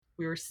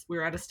we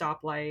were at a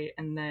stoplight,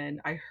 and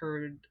then I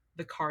heard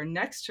the car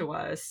next to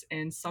us,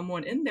 and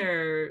someone in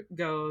there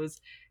goes,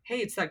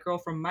 "Hey, it's that girl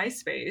from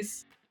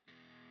Myspace."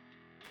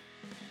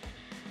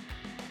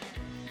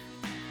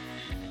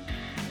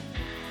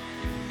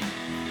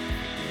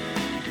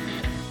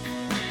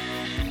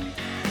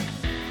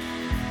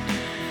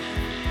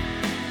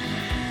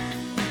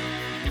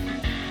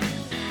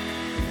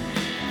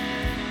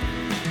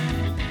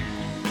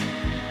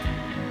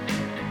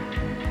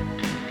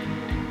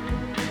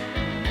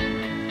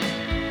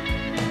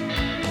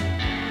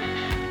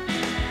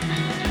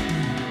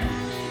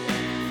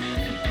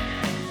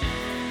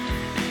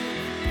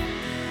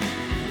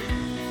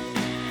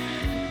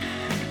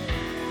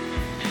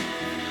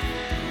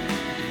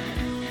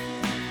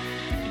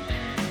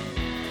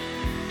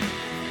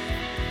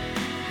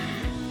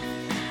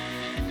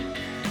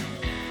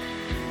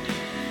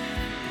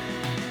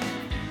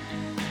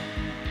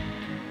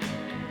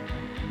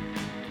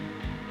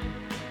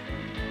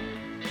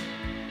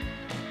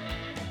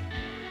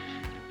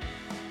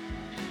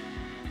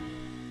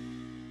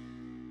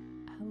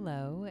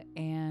 Hello,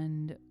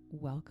 and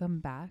welcome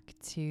back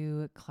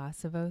to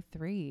Class of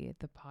 '03,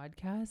 the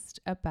podcast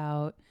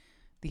about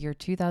the year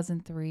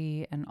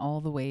 2003 and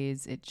all the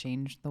ways it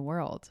changed the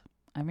world.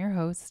 I'm your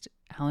host,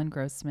 Helen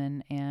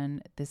Grossman,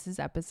 and this is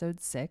episode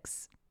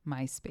 6,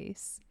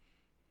 Myspace.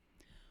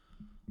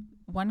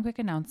 One quick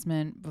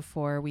announcement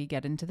before we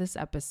get into this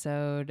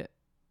episode.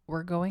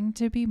 We're going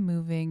to be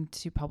moving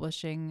to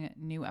publishing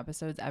new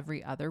episodes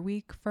every other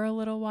week for a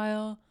little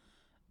while.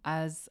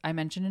 As I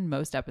mentioned in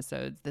most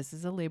episodes, this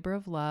is a labor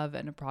of love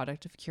and a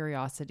product of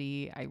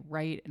curiosity. I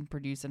write and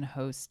produce and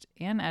host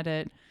and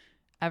edit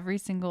every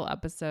single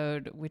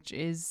episode, which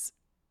is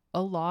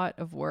a lot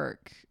of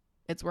work.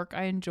 It's work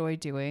I enjoy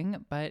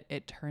doing, but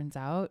it turns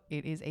out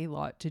it is a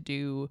lot to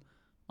do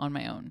on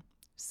my own.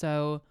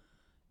 So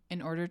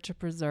in order to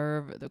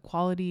preserve the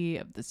quality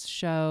of this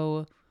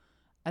show,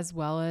 as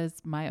well as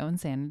my own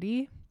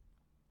sanity,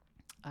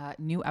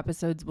 new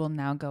episodes will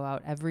now go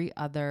out every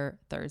other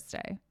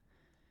Thursday.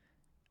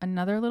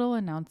 Another little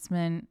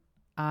announcement,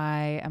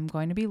 I am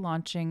going to be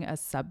launching a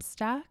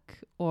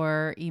Substack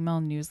or email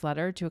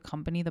newsletter to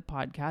accompany the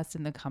podcast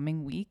in the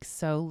coming weeks.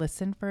 So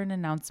listen for an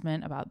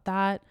announcement about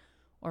that,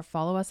 or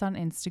follow us on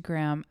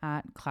Instagram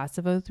at Class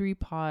of '03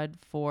 Pod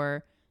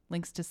for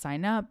links to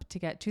sign up to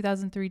get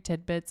 2003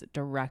 tidbits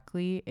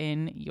directly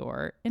in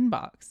your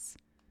inbox.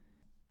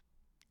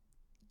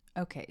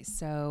 Okay,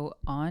 so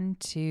on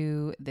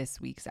to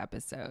this week's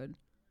episode.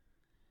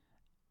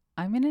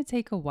 I'm going to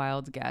take a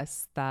wild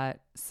guess that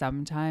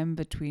sometime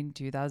between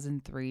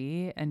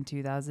 2003 and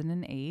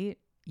 2008,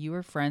 you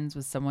were friends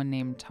with someone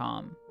named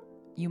Tom.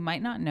 You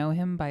might not know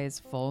him by his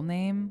full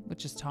name,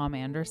 which is Tom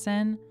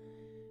Anderson,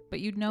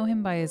 but you'd know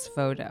him by his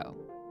photo.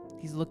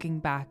 He's looking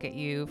back at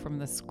you from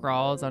the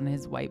scrawls on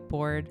his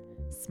whiteboard,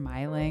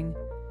 smiling.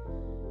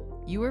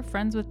 You were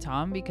friends with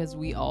Tom because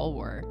we all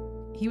were.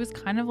 He was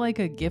kind of like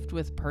a gift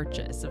with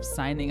purchase of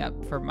signing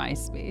up for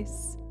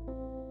Myspace.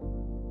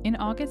 In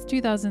August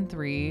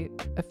 2003,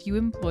 a few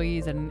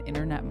employees at an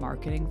internet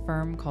marketing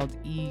firm called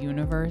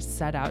eUniverse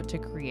set out to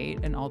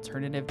create an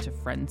alternative to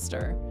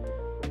Friendster,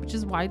 which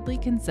is widely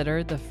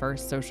considered the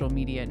first social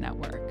media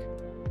network.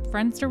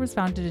 Friendster was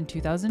founded in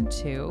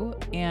 2002,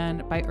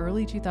 and by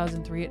early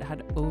 2003, it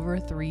had over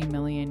 3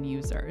 million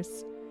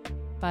users.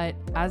 But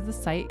as the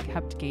site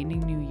kept gaining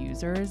new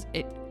users,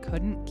 it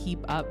couldn't keep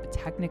up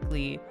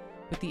technically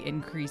with the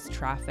increased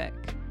traffic.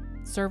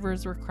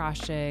 Servers were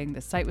crashing,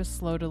 the site was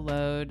slow to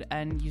load,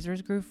 and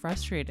users grew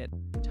frustrated.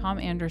 Tom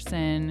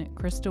Anderson,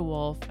 Krista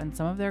Wolf, and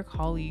some of their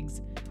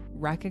colleagues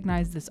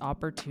recognized this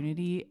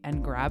opportunity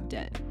and grabbed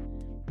it.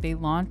 They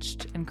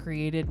launched and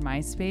created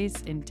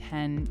Myspace in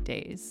 10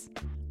 days.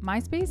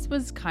 Myspace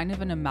was kind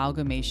of an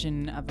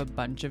amalgamation of a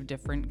bunch of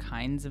different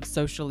kinds of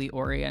socially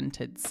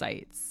oriented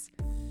sites.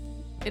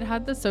 It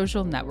had the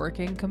social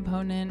networking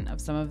component of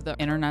some of the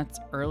internet's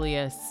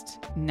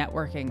earliest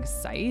networking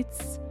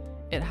sites.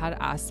 It had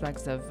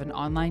aspects of an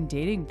online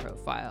dating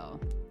profile,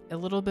 a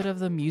little bit of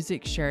the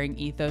music sharing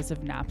ethos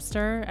of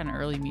Napster and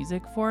early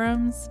music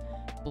forums,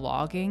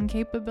 blogging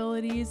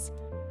capabilities.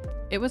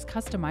 It was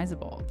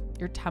customizable.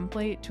 Your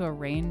template to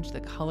arrange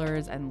the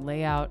colors and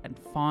layout and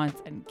fonts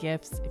and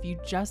GIFs if you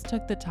just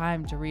took the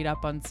time to read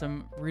up on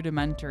some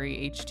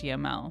rudimentary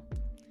HTML.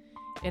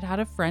 It had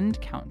a friend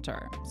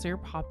counter, so your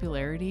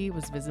popularity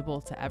was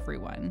visible to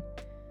everyone.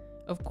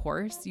 Of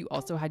course, you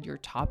also had your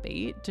top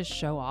 8 to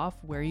show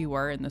off where you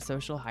were in the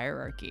social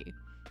hierarchy,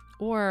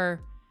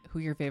 or who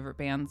your favorite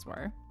bands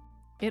were.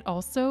 It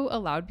also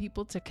allowed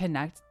people to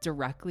connect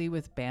directly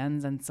with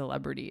bands and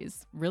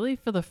celebrities, really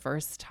for the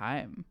first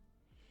time.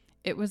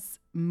 It was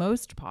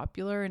most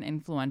popular and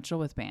influential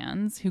with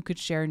bands who could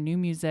share new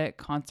music,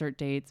 concert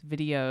dates,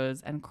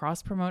 videos, and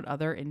cross-promote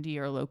other indie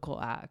or local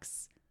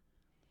acts.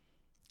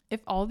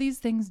 If all these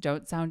things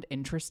don't sound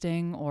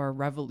interesting or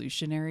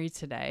revolutionary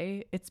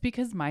today, it's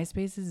because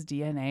MySpace's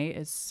DNA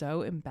is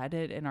so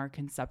embedded in our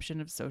conception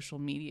of social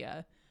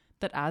media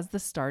that as the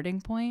starting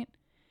point,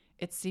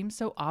 it seems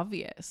so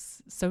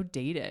obvious, so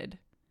dated.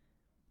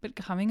 But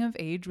coming of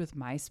age with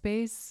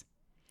MySpace,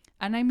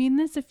 and I mean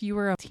this if you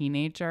were a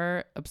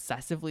teenager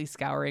obsessively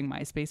scouring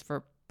MySpace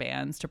for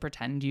bands to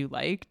pretend you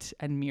liked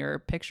and mirror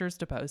pictures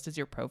to post as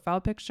your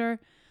profile picture,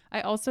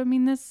 I also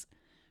mean this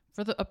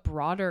for a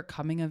broader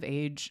coming of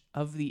age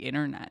of the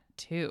internet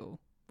too,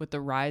 with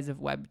the rise of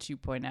Web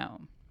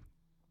 2.0.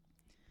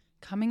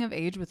 Coming of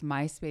age with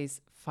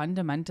MySpace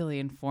fundamentally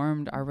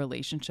informed our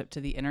relationship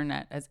to the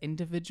internet as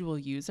individual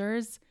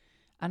users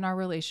and our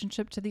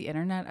relationship to the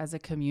internet as a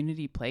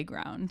community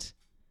playground.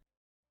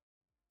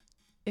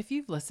 If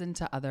you've listened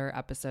to other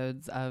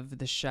episodes of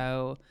the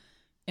show,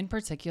 in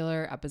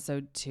particular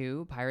episode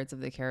 2, Pirates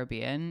of the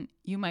Caribbean,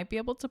 you might be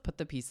able to put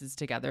the pieces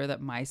together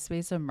that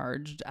MySpace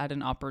emerged at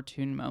an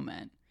opportune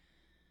moment.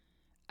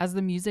 As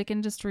the music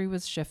industry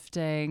was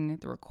shifting,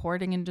 the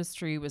recording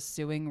industry was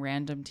suing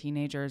random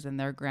teenagers and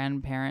their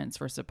grandparents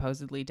for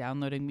supposedly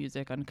downloading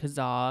music on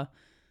Kazaa,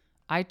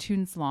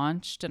 iTunes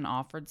launched and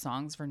offered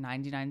songs for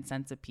 99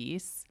 cents a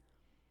piece.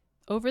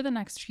 Over the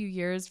next few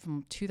years,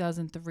 from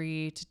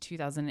 2003 to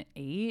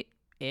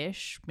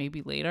 2008-ish,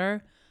 maybe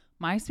later,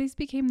 MySpace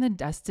became the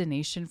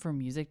destination for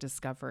music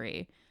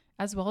discovery,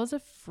 as well as a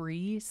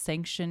free,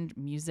 sanctioned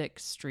music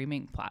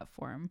streaming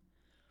platform.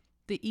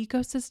 The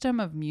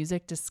ecosystem of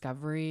music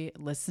discovery,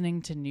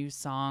 listening to new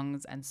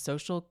songs, and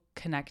social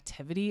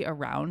connectivity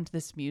around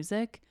this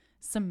music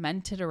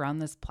cemented around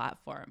this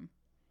platform.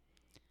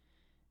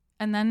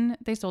 And then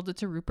they sold it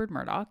to Rupert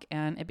Murdoch,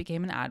 and it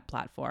became an ad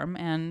platform,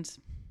 and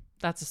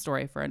that's a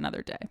story for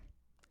another day.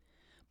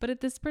 But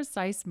at this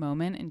precise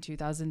moment in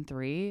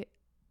 2003,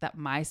 that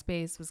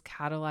MySpace was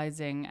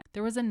catalyzing,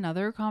 there was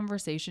another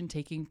conversation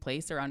taking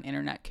place around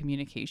internet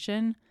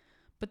communication,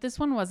 but this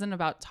one wasn't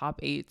about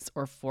top eights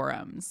or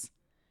forums.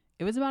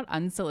 It was about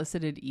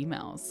unsolicited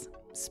emails,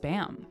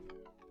 spam.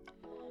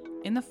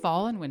 In the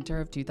fall and winter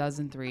of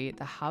 2003,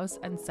 the House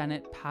and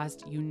Senate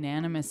passed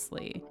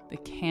unanimously the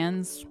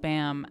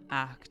CAN-SPAM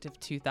Act of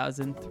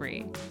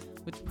 2003,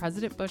 which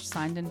President Bush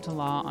signed into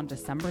law on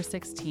December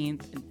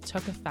 16th and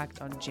took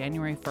effect on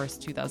January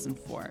 1st,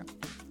 2004.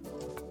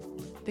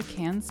 The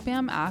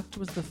CAN-SPAM Act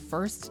was the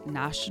first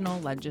national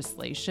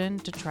legislation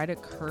to try to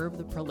curb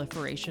the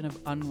proliferation of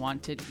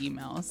unwanted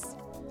emails.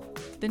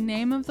 The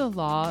name of the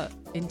law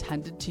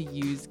intended to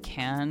use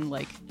can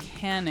like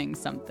canning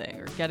something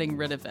or getting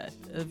rid of it,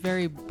 a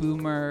very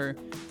boomer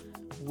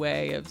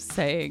way of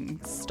saying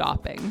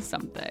stopping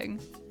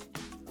something.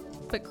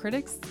 But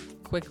critics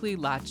quickly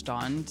latched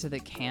on to the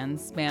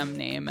CAN-SPAM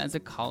name as a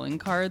calling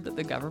card that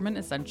the government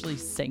essentially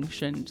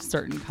sanctioned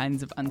certain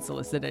kinds of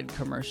unsolicited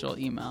commercial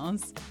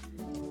emails.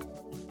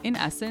 In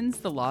essence,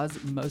 the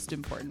law's most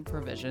important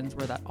provisions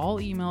were that all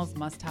emails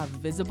must have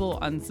visible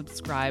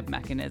unsubscribe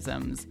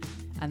mechanisms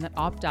and that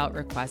opt-out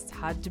requests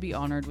had to be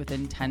honored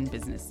within 10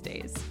 business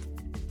days.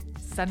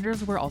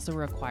 Senders were also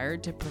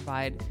required to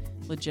provide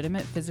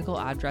legitimate physical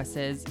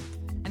addresses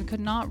and could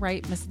not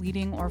write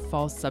misleading or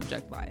false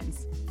subject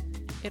lines.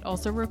 It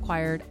also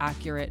required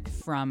accurate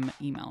from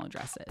email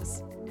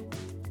addresses.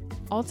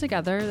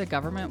 Altogether, the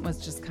government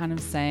was just kind of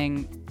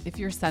saying, if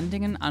you're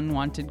sending an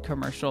unwanted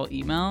commercial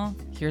email,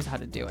 here's how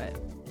to do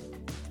it.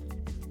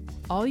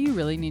 All you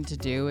really need to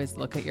do is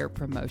look at your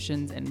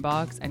promotions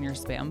inbox and your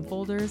spam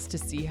folders to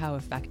see how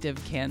effective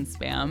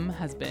CAN-SPAM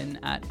has been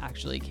at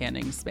actually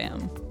canning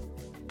spam.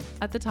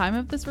 At the time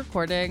of this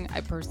recording, I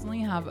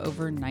personally have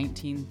over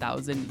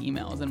 19,000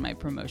 emails in my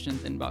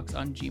promotions inbox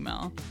on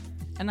Gmail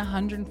and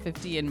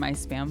 150 in my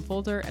spam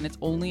folder, and it's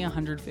only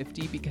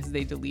 150 because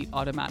they delete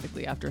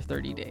automatically after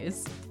 30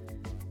 days.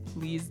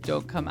 Please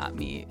don't come at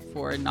me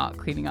for not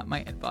cleaning up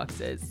my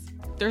inboxes.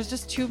 There's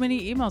just too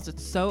many emails.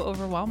 It's so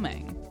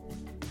overwhelming.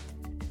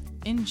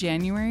 In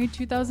January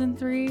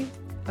 2003,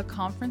 a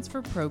conference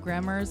for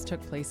programmers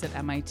took place at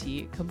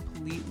MIT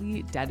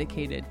completely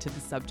dedicated to the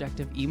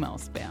subject of email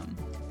spam.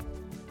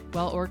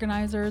 While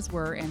organizers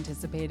were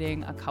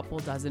anticipating a couple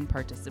dozen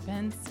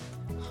participants,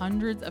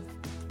 hundreds of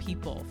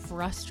people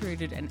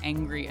frustrated and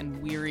angry and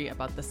weary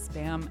about the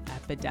spam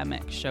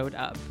epidemic showed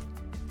up.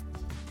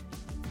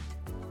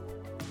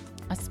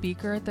 A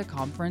speaker at the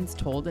conference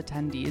told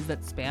attendees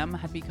that spam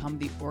had become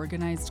the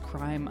organized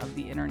crime of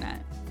the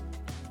internet.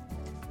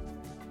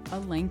 A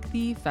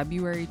lengthy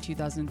February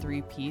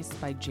 2003 piece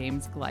by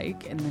James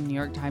Gleick in the New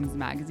York Times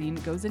Magazine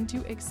goes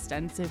into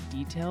extensive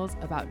details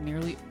about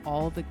nearly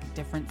all the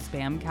different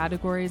spam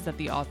categories that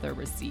the author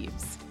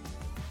receives.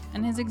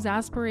 And his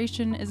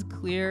exasperation is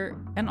clear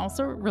and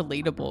also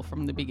relatable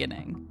from the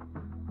beginning.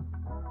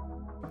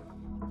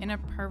 In a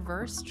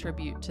perverse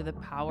tribute to the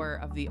power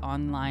of the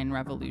online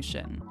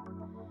revolution,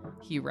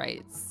 he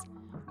writes,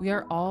 "We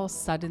are all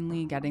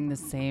suddenly getting the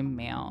same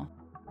mail.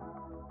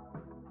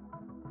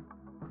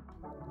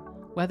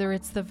 Whether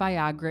it's the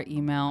Viagra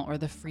email or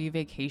the free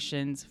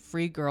vacations,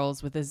 free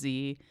girls with a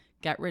Z,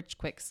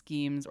 get-rich-quick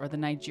schemes, or the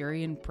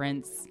Nigerian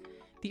prince,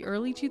 the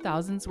early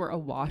 2000s were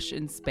awash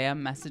in spam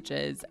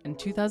messages, and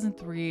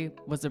 2003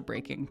 was a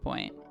breaking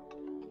point.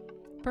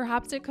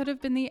 Perhaps it could have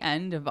been the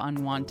end of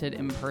unwanted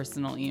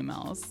impersonal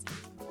emails.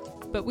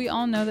 But we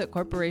all know that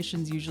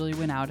corporations usually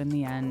win out in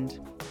the end.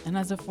 And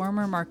as a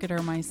former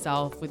marketer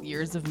myself, with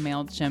years of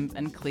MailChimp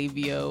and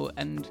Klaviyo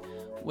and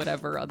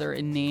whatever other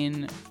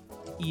inane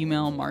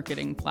email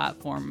marketing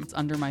platforms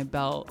under my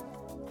belt,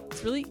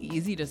 it's really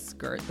easy to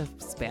skirt the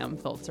spam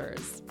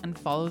filters and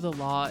follow the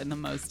law in the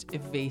most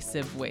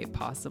evasive way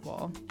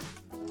possible.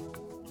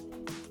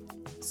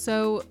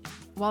 So,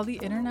 while the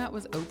internet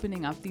was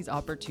opening up these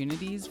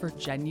opportunities for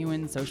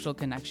genuine social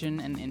connection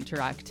and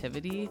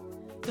interactivity,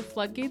 the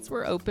floodgates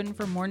were open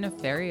for more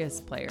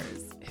nefarious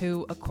players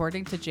who,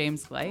 according to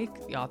James Blake,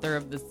 the author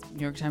of this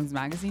New York Times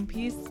Magazine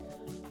piece,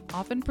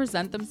 often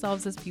present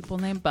themselves as people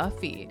named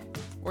Buffy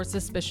or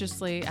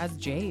suspiciously as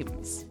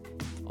James.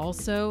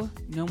 Also,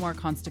 No More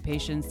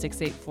Constipation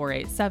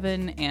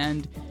 68487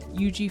 and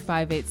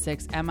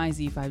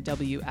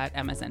UG586MIZ5W at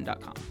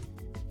MSN.com.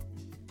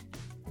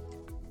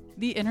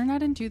 The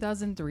internet in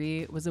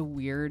 2003 was a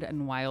weird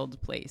and wild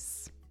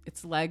place.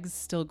 Its legs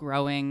still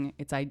growing,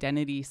 its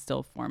identity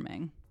still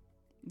forming.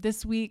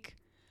 This week,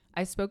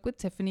 I spoke with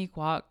Tiffany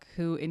Kwak,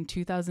 who in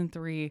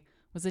 2003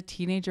 was a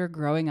teenager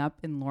growing up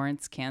in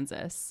Lawrence,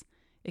 Kansas,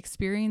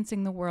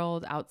 experiencing the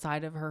world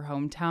outside of her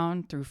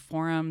hometown through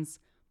forums,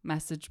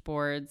 message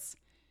boards,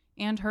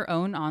 and her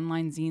own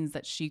online zines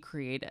that she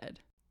created.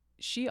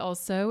 She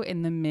also,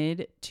 in the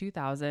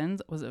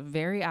mid-2000s, was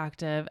very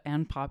active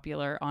and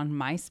popular on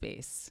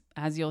Myspace,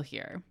 as you'll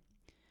hear.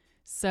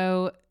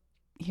 So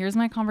here's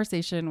my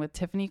conversation with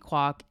Tiffany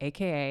Kwak,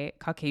 aka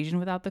Caucasian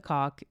Without the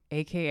Cock,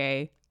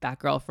 aka that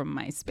girl from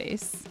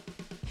MySpace.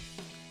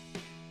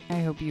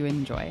 I hope you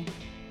enjoy.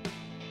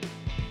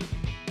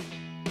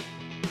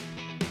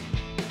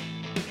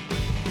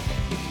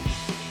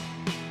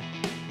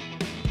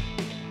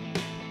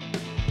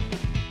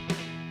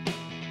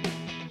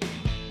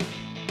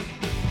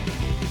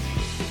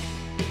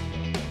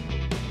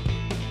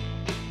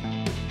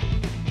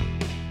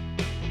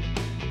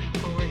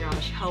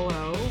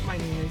 Hello, my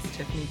name is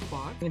Tiffany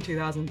Kwak. In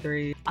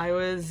 2003, I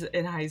was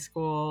in high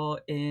school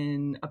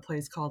in a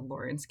place called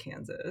Lawrence,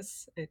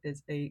 Kansas. It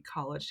is a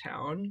college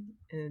town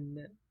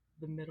in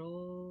the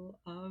middle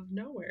of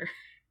nowhere.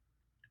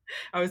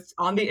 I was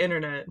on the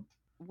internet.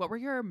 What were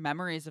your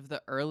memories of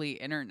the early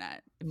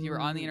internet? If you were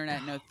on the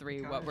internet in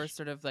 03, what were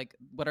sort of like,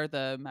 what are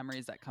the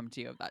memories that come to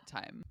you of that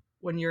time?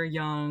 When you're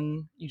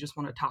young, you just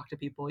want to talk to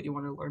people. You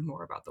want to learn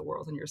more about the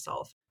world and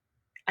yourself.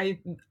 I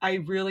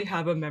really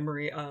have a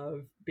memory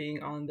of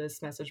being on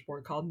this message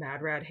board called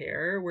Mad Rad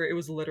Hair, where it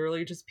was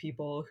literally just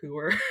people who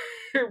were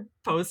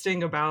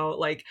posting about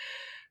like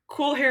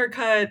cool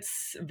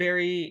haircuts,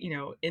 very,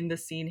 in the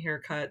scene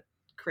haircut,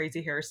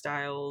 crazy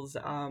hairstyles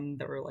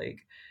that were like,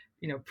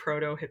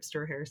 proto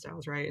hipster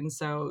hairstyles, right? And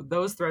so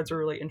those threads were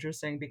really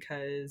interesting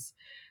because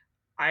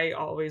I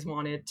always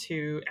wanted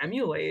to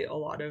emulate a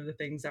lot of the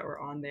things that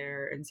were on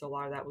there. And so a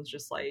lot of that was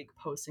just like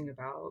posting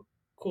about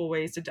cool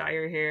ways to dye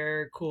your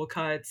hair, cool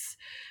cuts,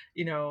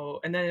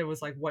 and then it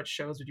was like, what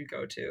shows would you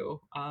go to?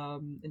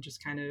 And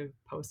just kind of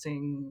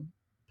posting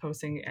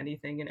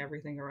anything and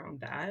everything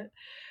around that.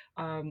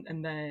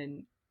 And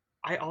then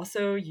I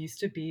also used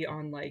to be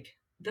on like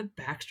the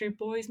Backstreet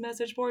Boys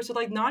message board. So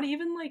like not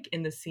even like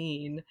in the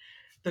scene,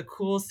 the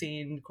cool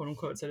scene, quote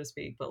unquote, so to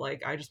speak. But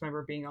like I just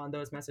remember being on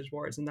those message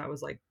boards and that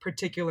was like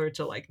particular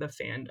to like the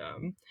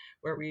fandom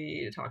where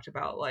we talked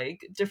about like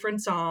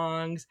different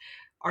songs,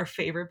 our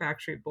favorite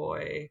Backstreet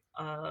Boy.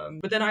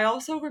 But then I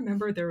also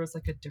remember there was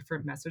like a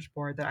different message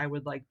board that I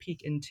would like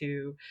peek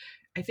into.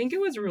 I think it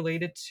was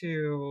related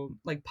to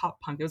like pop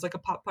punk. It was like a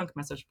pop punk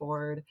message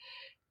board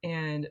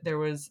and there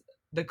was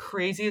the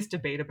craziest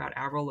debate about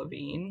Avril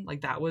Lavigne.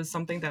 Like that was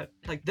something that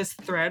like this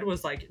thread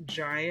was like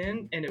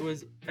giant and it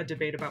was a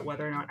debate about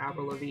whether or not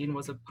Avril Lavigne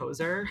was a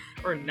poser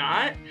or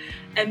not.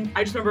 And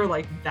I just remember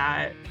like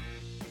that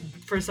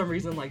for some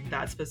reason like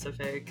that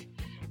specific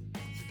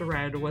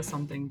thread was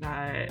something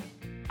that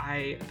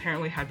I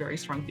apparently had very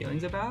strong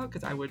feelings about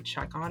because I would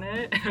check on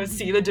it and I would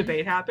see the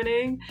debate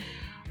happening.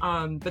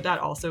 But that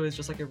also is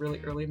just like a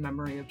really early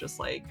memory of just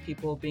like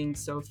people being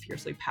so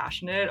fiercely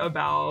passionate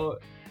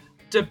about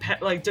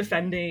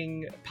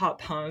defending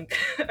pop punk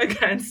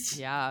against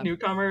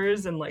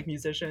newcomers and like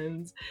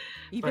musicians.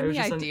 Even the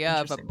idea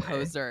of a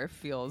poser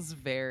feels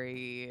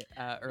very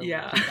early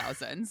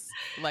 2000s.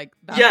 Like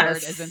that word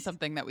isn't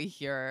something that we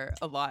hear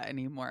a lot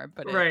anymore,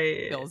 but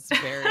it feels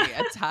very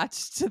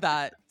attached to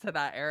that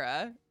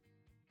era.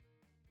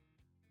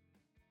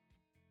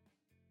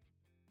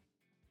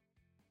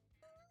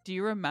 Do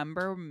you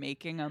remember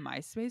making a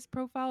MySpace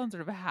profile and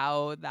sort of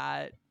how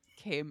that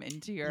came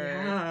into your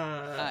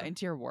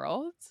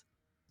world?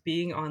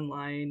 Being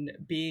online,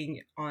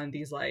 being on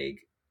these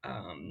like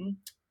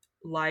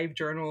live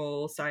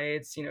journal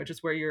sites,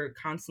 just where you're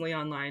constantly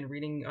online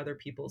reading other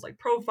people's like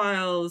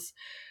profiles.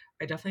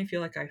 I definitely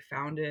feel like I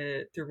found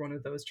it through one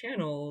of those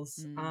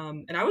channels.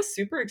 And I was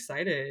super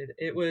excited.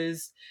 It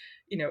was,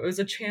 it was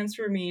a chance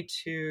for me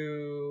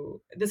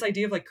to, this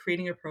idea of like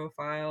creating a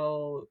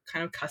profile,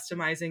 kind of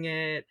customizing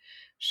it,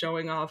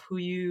 showing off who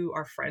you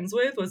are friends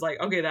with was like,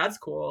 okay, that's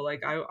cool.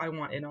 Like I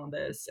want in on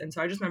this. And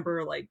so I just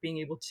remember like being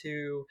able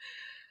to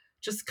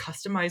just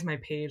customize my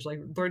page, like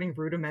learning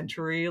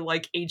rudimentary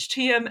like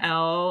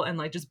HTML and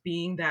like just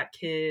being that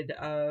kid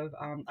of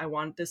I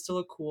want this to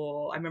look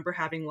cool. I remember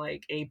having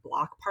like a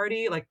block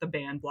party, like the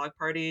band block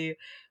party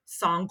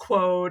song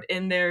quote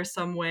in there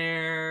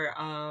somewhere.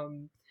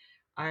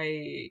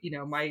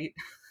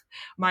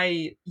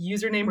 My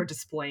username or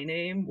display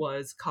name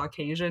was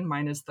Caucasian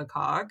minus the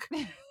cock.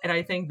 And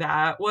I think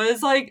that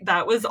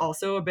was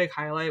also a big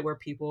highlight where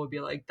people would be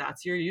like,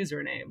 that's your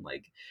username.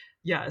 Like,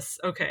 yes,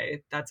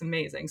 okay, that's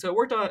amazing. So it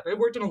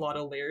worked in a lot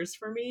of layers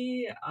for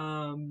me.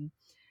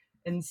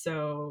 And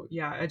so,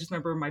 yeah, I just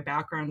remember my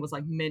background was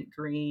like mint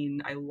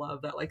green. I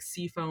love that like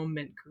seafoam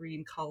mint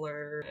green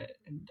color.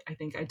 And I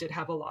think I did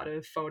have a lot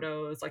of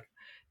photos. Like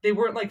they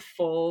weren't like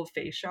full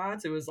face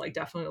shots. It was like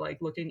definitely like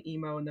looking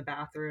emo in the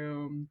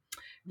bathroom,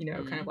 kind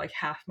of Mhm. like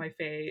half my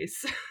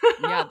face,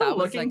 Yeah, that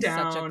was looking like such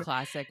a down.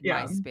 classic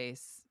Yeah,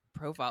 MySpace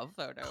profile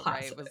photo,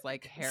 right? It was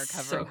like classic. hair So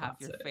covering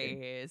half your classic.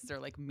 face or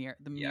like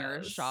the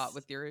mirror shot Yes.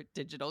 with your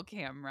digital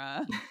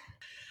camera.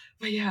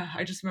 But yeah,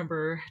 I just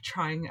remember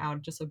trying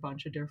out just a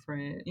bunch of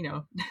different,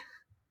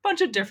 bunch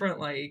of different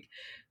like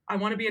I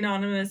want to be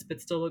anonymous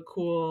but still look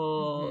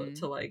cool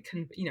to Mhm. like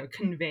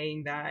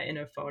conveying that in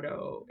a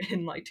photo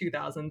in like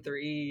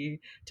 2003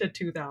 to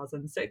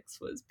 2006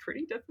 was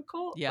pretty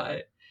difficult, Yeah.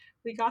 but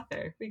we got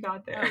there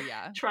Oh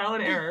yeah. trial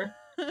and error.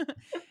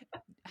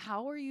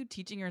 How are you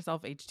teaching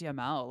yourself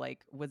HTML? Like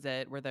were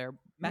there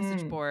message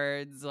Mm,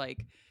 boards?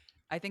 Like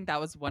I think that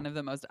was one of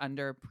the most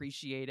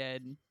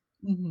underappreciated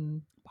hmm.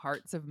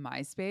 parts of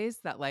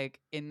MySpace that like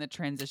in the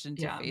transition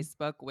to Yeah.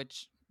 Facebook,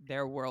 which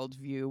their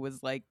worldview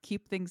was like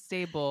keep things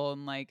stable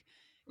and like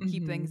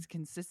keep Hmm. things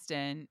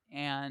consistent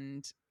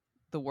and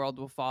the world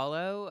will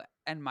follow.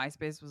 And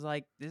MySpace was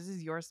like, this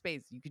is your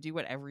space. You could do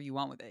whatever you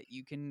want with it.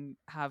 You can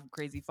have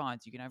crazy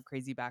fonts, you can have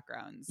crazy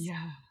backgrounds.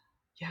 Yeah,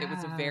 It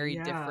was a yeah, very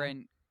yeah.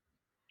 different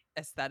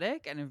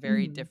aesthetic and a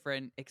very Hmm.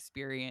 different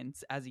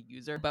experience as a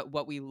user. But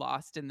what we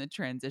lost in the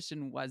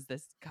transition was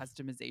this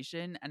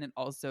customization. And it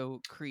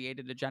also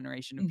created a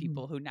generation of Hmm.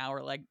 people who now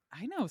are like,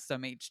 I know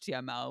some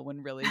HTML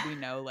when really we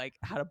know like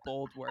how to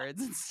bold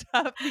words and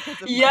stuff because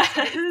of MySpace.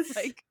 Yes.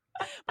 Like,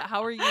 but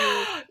how are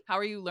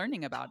you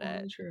learning about it?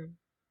 Totally true.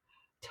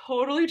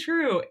 Totally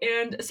true.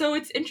 And so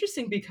it's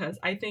interesting because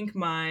I think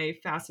my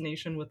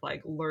fascination with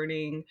like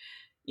learning,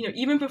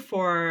 even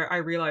before I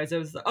realized it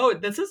was, oh,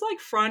 this is like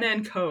front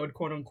end code,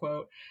 quote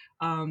unquote.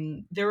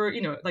 There were,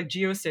 like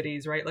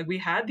GeoCities, right? Like we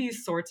had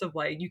these sorts of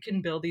like, you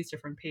can build these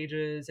different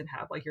pages and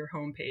have like your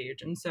home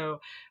page. And so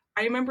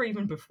I remember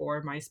even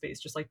before MySpace,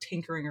 just like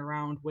tinkering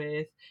around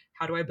with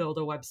how do I build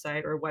a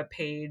website or a web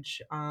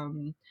page.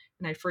 And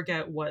I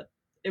forget what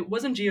it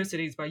wasn't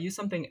GeoCities, but I used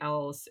something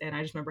else. And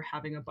I just remember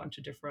having a bunch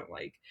of different,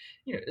 like,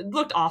 it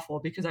looked awful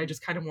because I Mhm.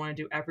 just kind of want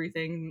to do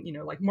everything,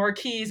 like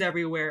marquees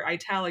everywhere,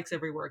 italics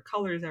everywhere,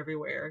 colors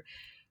everywhere.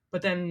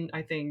 But then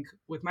I think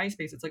with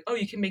MySpace, it's like, oh,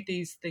 you can make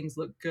these things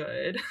look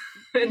good.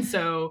 And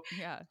so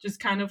Yeah. just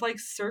kind of like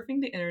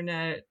surfing the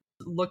internet,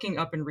 looking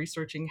up and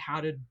researching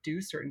how to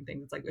do certain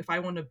things. It's like, if I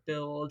want to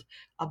build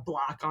a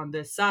block on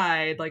this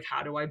side, like,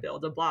 how do I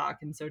build a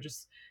block? And so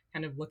just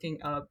kind of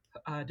looking up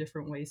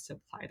different ways to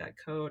apply that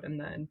code. And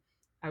then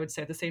I would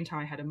say at the same time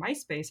I had a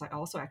MySpace, I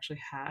also actually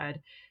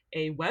had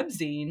a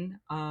webzine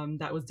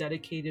that was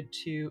dedicated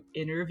to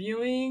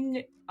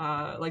interviewing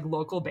like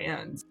local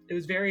bands. It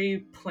was very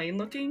plain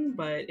looking,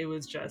 but it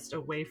was just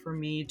a way for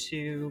me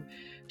to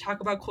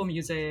talk about cool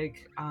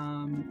music,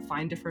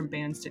 find different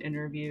bands to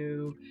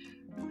interview,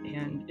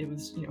 and it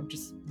was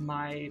just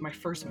my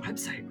first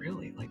website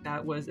really. Like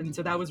that was, and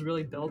so that was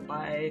really built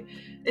by,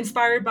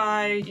 inspired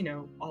by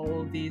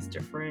all of these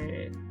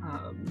different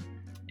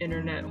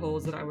internet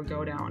holes that I would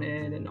go down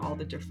in and all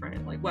the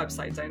different like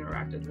websites I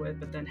interacted with,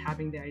 but then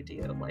having the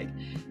idea of like,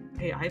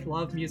 hey, I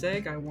love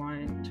music, I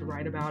want to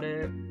write about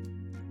it,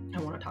 I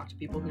want to talk to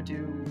people who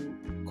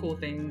do cool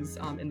things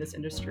in this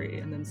industry.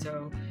 And then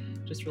so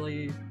just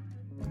really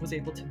was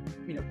able to,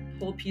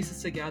 pull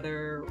pieces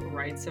together,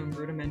 write some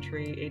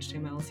rudimentary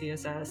HTML,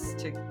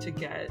 CSS to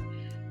get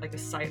like a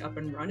site up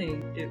and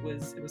running. It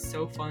was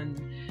so fun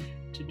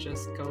to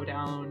just go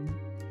down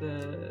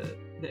the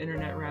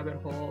internet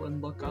rabbit hole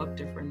and look up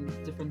different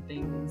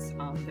things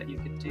that you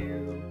could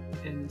do.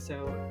 And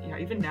so yeah,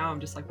 even now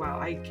I'm just like, wow,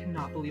 I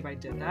cannot believe I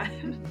did that.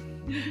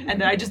 And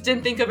then I just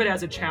didn't think of it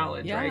as a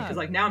challenge, right? Because Yeah.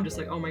 like now I'm just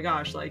like, oh my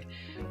gosh, like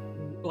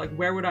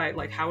where would I,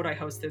 like how would I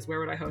host this, where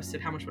would I host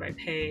it, how much would I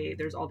pay?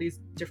 There's all these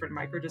different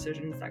micro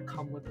decisions that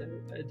come with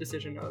a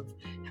decision of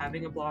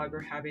having a blog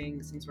or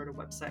having some sort of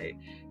website.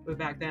 But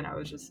back then I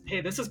was just,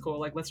 hey, this is cool,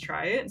 like let's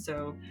try it. And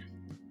so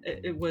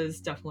it was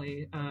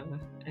definitely I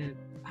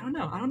don't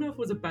know if it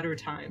was a better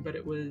time, but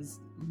it was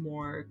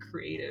more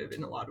creative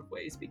in a lot of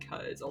ways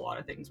because a lot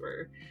of things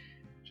were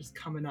just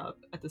coming up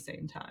at the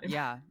same time.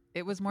 Yeah.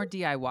 It was more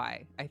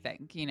DIY, I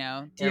think, you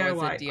know. There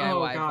was a DIY, oh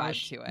DIY vibe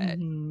gosh. to it.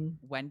 Mm-hmm.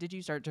 When did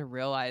you start to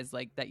realize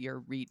like that your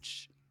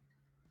reach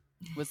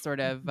was sort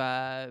of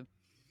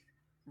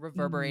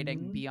reverberating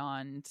Mm-hmm.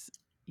 beyond,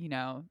 you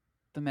know,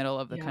 the middle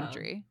of the Yeah,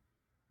 country?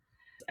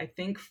 I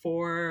think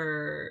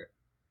for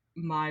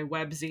my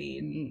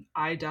webzine,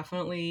 I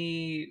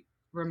definitely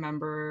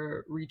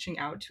remember reaching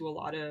out to a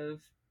lot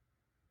of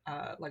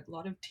like a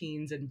lot of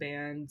teens and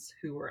bands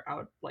who were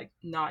out like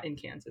not in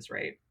Kansas,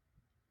 right?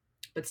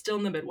 But still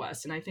in the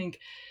Midwest. And I think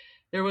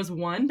there was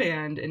one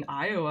band in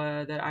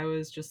Iowa that I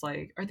was just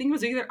like, I think it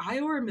was either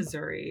Iowa or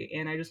Missouri,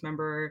 and I just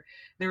remember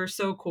they were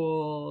so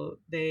cool.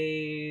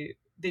 They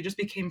just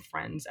became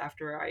friends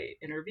after I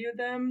interviewed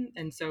them,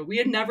 and so we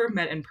had never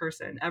met in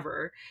person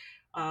ever.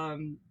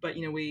 But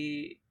you know,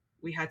 we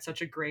had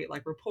such a great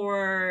like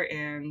rapport,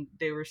 and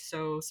they were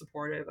so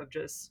supportive of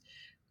just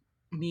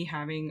me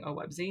having a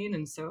webzine,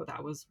 and so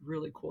that was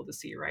really cool to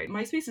see. Right,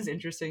 MySpace is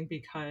interesting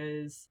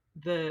because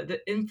the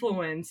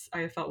influence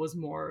I felt was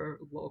more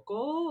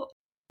local.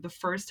 The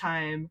first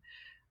time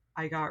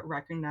I got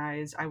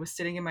recognized, I was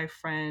sitting in my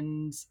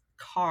friend's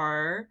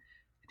car.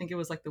 I think it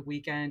was like the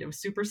weekend. It was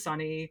super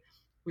sunny.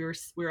 We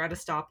were at a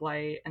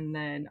stoplight, and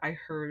then I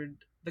heard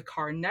the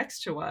car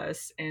next to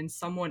us, and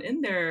someone in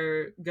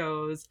there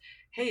goes,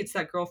 "Hey, it's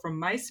that girl from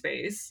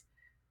MySpace."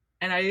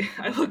 And I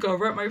look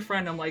over at my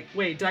friend. I'm like,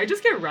 "Wait, did I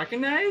just get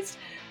recognized?"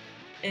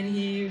 And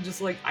he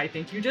just like, "I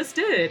think you just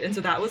did." And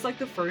so that was like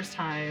the first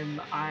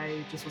time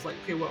I just was like,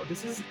 "Okay, whoa,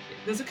 this is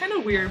kind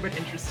of weird but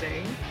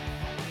interesting."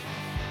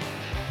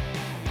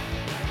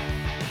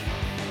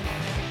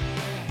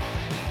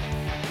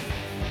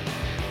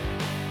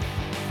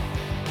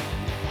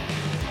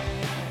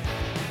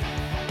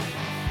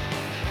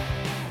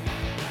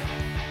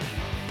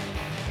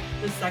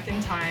 The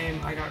second time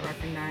I got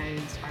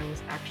recognized, I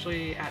was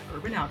actually at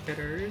Urban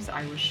Outfitters.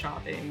 I was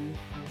shopping,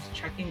 I was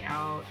checking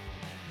out,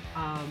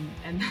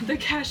 and the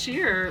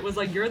cashier was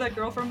like, "You're that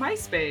girl from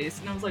MySpace."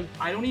 And I was like,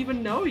 "I don't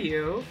even know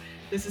you.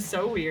 This is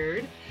so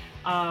weird."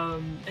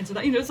 And so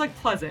that, you know, it's like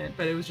pleasant,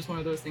 but it was just one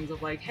of those things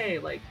of like, "Hey,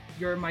 like,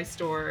 you're in my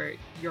store,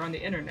 you're on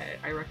the internet,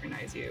 I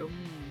recognize you."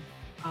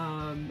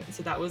 Mm.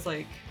 So that was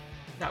like,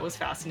 that was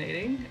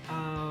fascinating.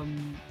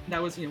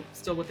 That was, you know,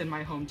 still within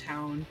my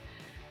hometown.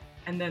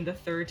 And then the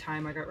third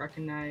time I got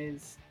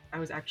recognized, I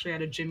was actually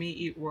at a Jimmy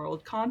Eat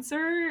World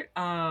concert.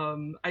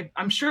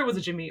 I'm sure it was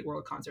a Jimmy Eat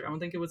World concert. I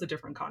don't think it was a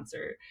different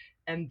concert.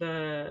 And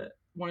the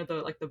one of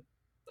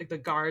the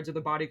guards or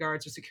the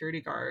bodyguards or security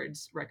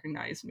guards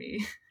recognized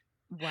me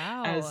as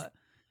Wow.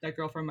 that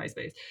girl from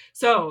MySpace.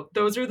 So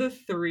those are the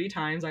three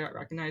times I got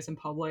recognized in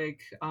public,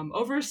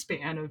 over a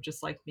span of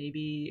just like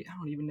maybe, I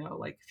don't even know,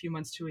 like a few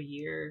months to a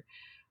year,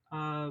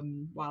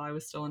 while I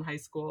was still in high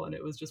school. And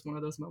it was just one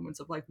of those moments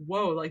of like,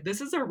 whoa, like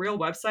this is a real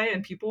website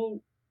and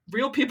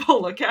real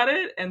people look at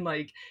it, and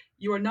like,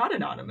 you are not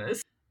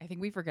anonymous. I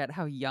think we forget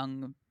how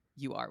young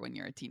you are when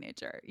you're a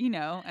teenager, you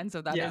know? And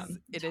so that Yeah, is,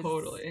 it is,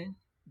 totally.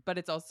 but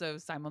it's also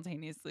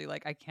simultaneously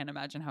like, I can't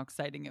imagine how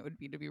exciting it would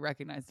be to be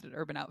recognized at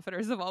Urban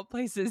Outfitters of all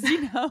places,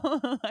 you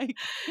know? Like,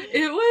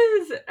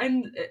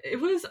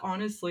 It was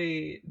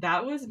honestly,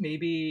 that was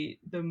maybe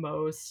the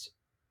most,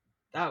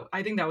 that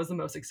I think that was the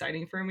most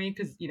exciting for me,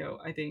 because you know,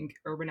 I think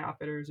Urban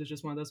Outfitters is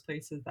just one of those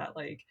places that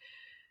like,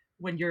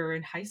 when you're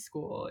in high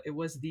school, it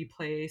was the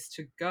place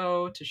to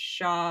go to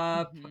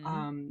shop.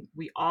 mhm.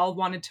 We all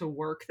wanted to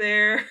work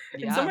there,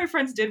 and some Yeah. of my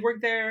friends did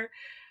work there.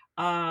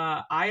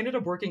 I ended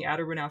up working at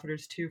Urban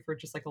Outfitters too for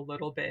just like a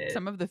little bit.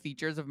 Some of the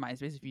features of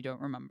MySpace, if you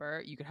don't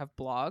remember, you could have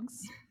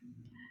blogs.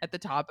 At the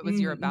top, it was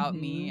your about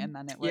me, Mm-hmm. and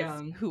then it was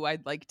Yeah. who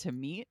I'd like to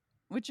meet,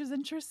 which is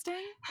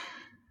interesting.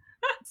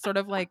 Sort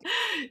of like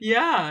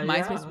Yeah,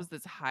 MySpace yeah. was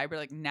this hybrid.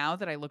 Like now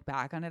that I look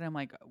back on it, I'm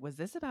like, was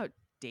this about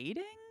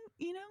dating?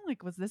 You know,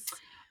 like was this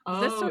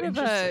Oh, sort of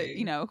a,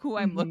 interesting. who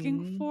I'm looking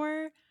Mm-hmm.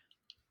 for?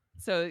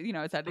 So, it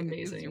was your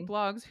Amazing.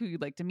 blogs, who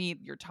you'd like to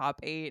meet, your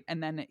top eight,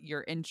 and then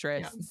your Yeah.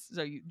 interests.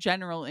 So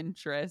general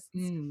interests,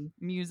 Mm.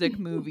 music,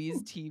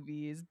 movies,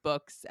 TVs,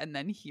 books, and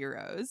then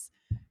heroes.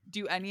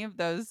 Do any of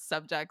those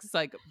subjects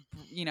like,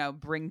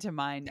 bring to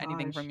mind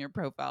anything from Gosh. your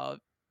profile?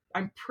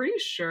 I'm pretty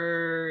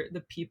sure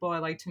the people I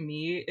like to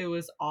meet, it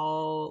was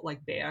all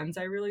like bands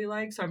I really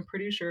like. So I'm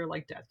pretty sure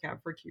like Death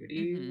Cab for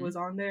Cutie Mm-hmm. was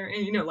on there.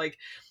 And you know, like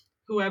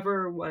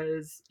whoever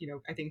was, you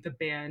know, I think the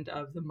band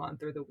of the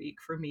month or the week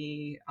for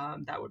me,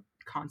 that would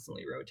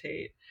constantly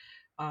rotate.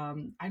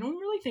 I don't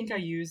really think I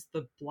used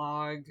the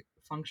blog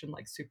function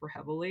like super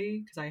heavily,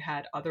 because I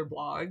had other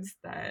blogs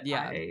that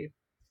Yeah,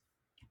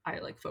 I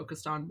like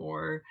focused on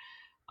more.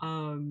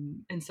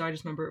 And so I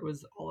just remember it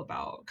was all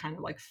about kind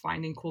of like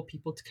finding cool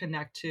people to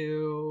connect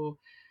to,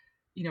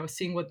 you know,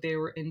 seeing what they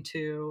were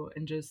into,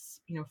 and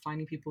just, you know,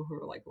 finding people who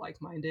were like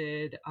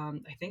minded. I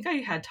think I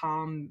had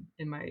Tom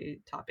in my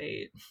top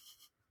eight,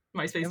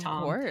 MySpace of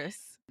Tom.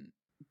 course.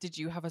 Did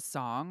you have a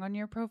song on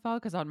your profile?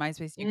 Because on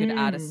MySpace you could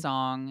add a Mm,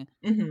 song,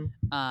 hmm.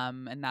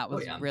 and that Oh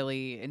was yeah.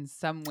 really, in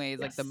some ways,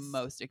 like the Yes.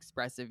 most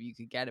expressive you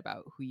could get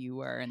about who you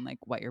were and like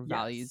what your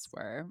values Yes.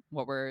 were.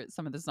 What were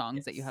some of the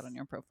songs that you had on Yes.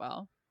 your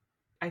profile?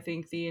 I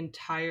think the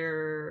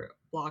entire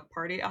Block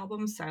Party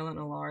album, Silent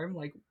Alarm,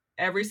 like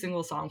every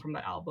single song from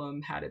the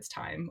album had its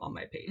time on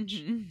my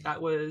page. Hmm.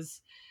 That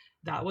was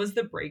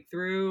the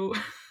breakthrough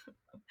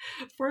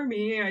for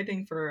me, I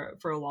think, for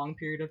a long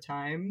period of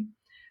time.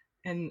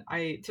 And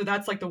I so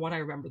that's like the one I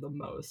remember the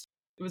most.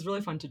 it was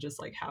really fun to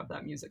just like have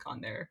that music on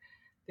there.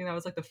 I think that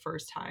was like the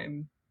first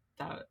time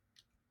that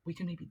we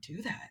can maybe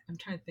do that. I'm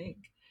trying to think.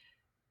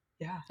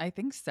 Yeah. I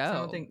think Because I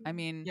don't so. think, I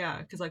mean, yeah,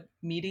 because like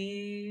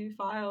MIDI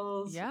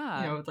files,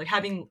 yeah. it's like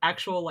having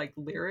actual like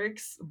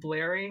lyrics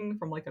blaring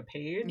from like a Yeah,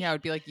 it page.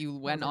 would be like you That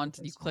was went like on the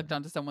to, you first clicked time.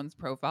 onto someone's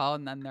profile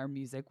and then their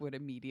music would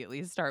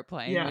immediately start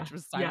playing, Yeah. which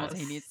was Yes.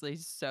 simultaneously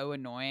so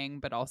annoying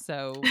but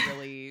also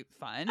really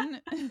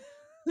fun.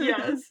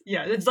 Yes.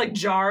 Yeah. It's like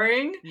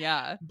jarring,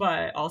 Yeah.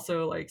 but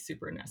also like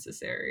super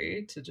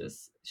necessary to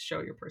just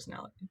show your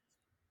personality.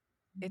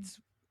 It's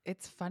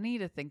it's funny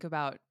to think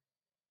about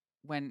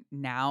when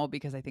now,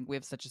 because I think we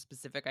have such a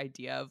specific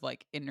idea of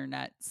like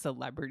internet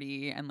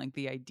celebrity and like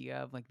the idea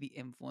of like the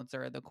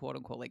influencer, the quote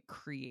unquote like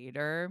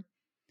creator.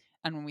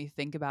 And when we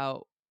think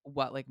about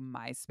what like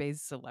MySpace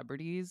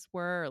celebrities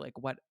were, or like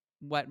what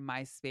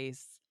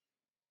MySpace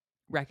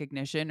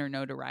recognition or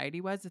notoriety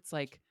was, it's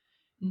like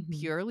Hmm.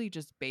 purely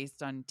just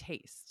based on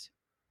taste,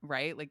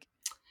 right? Like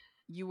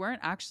you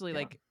weren't actually Yeah.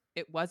 like,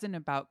 it wasn't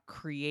about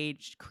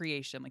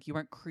creation. Like you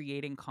weren't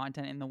creating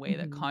content in the way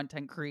that Hmm.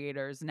 content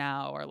creators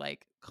now are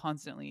like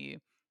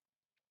constantly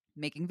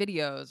making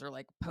videos or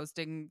like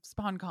posting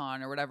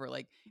SpawnCon or whatever.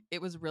 Like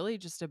it was really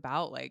just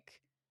about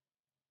like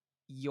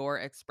your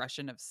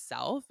expression of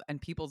self and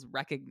people's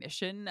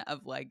recognition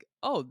of like,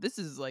 oh, this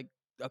is like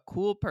a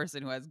cool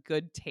person who has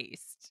good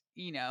taste,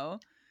 you know?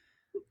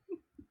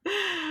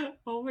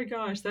 Oh my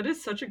gosh, that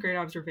is such a great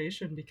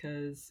observation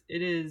because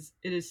it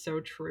is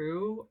so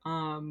true.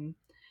 And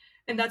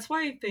that's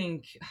why I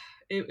think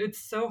it's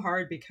so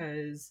hard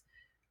because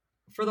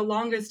for the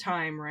longest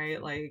time,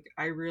 right? Like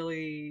I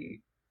really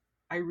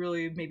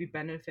maybe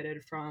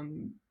benefited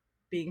from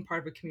being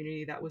part of a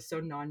community that was so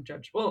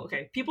non-judge. Well,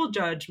 okay, people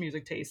judge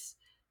music tastes,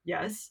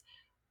 yes,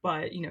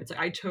 but it's like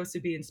I chose to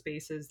be in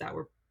spaces that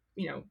were,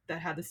 that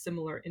had the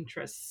similar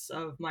interests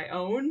of my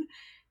own,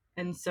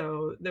 and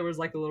so there was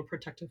like a little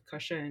protective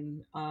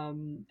cushion,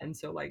 and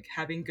so like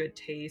having good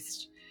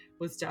taste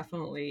was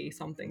definitely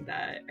something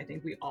that I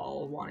think we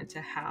all wanted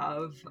to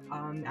have,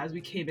 as we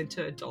came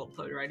into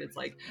adulthood, right? It's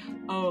like,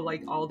 oh,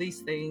 like all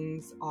these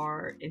things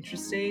are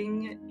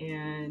interesting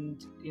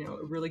and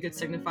a really good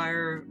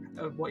signifier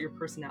of what your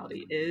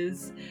personality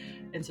is,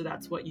 and so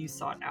that's what you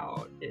sought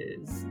out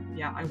is,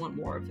 yeah, I want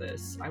more of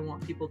this. I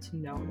want people to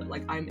know that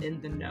like I'm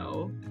in the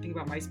know. I think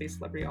about MySpace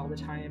celebrity all the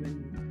time,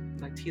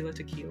 and like Tila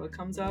Tequila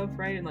comes up,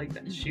 right? And like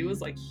that she Mm-hmm. was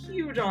like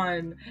huge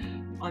on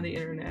the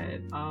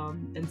internet.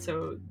 And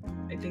so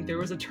I think there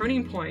was a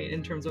turning point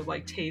in terms of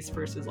like taste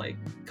versus like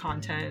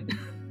content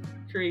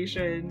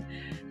creation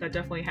that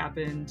definitely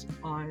happened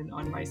on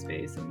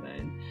MySpace. And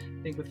then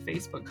I think with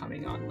Facebook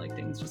coming on, like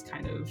things just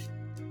kind of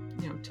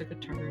took a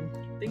turn.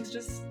 Things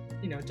just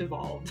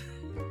devolved.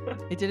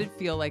 It didn't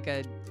feel like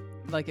a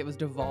like it was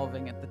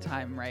devolving at the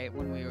time, right?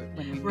 When we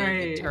made the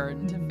Right.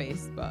 turn to Mhm.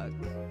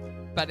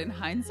 Facebook. But in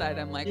hindsight,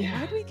 I'm like, Yeah.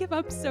 why do we give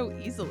up so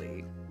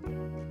easily?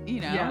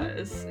 You know?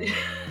 Yes.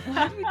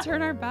 Why do we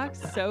turn our backs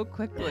so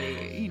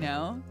quickly, you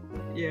know?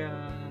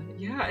 Yeah,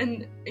 yeah,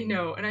 and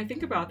and I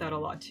think about that a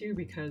lot too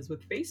because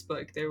with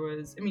Facebook, there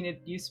was, I mean,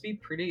 it used to be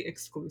pretty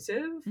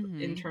exclusive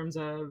in Mhm. terms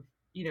of,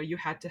 you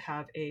had to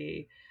have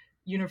a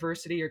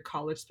university or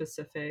college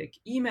specific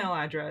email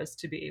address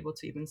to be able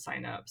to even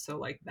sign up. So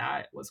like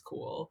that was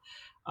cool,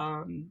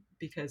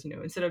 because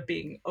instead of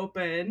being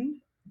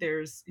open,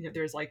 there's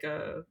like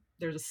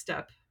there's a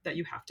step that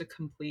you have to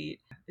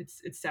complete.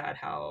 It's sad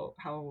how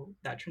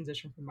that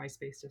transition from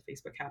MySpace to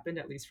Facebook happened,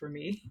 at least for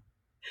me.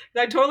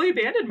 I totally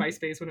abandoned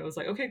MySpace when it was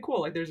like, okay,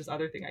 cool. Like, there's this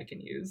other thing I can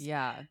use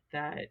Yeah.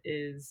 that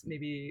is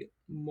maybe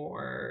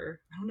more,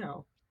 I don't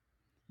know,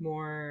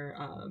 more,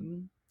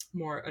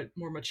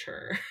 more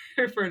mature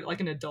for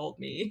like an adult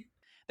me.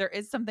 There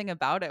is something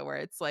about it where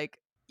it's like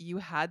you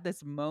had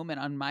this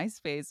moment on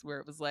MySpace where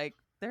it was like,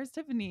 there's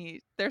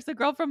Tiffany, there's a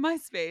girl from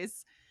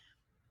MySpace.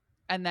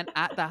 And then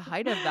at the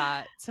height of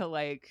that, to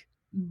like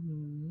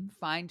Mm-hmm.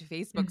 find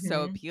Facebook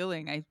so Mm-hmm.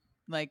 appealing,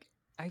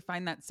 I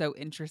find that so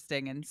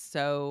interesting and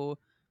so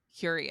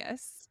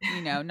curious,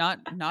 you know, not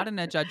in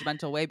a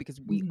judgmental way because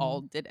we Mm-hmm.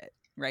 all did it,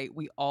 right?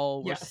 We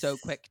all were so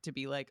Yes. quick to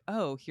be like,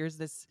 "Oh, here's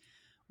this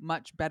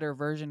much better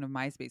version of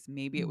MySpace."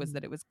 Maybe it was that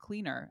Mm-hmm. it was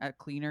cleaner, a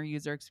cleaner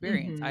user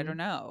experience. I Mm-hmm. don't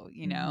know,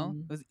 you know.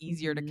 Mm-hmm. It was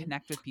easier to Mm-hmm.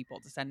 connect with people,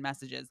 to send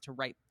messages, to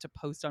write, to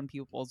post on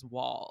people's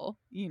wall,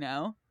 you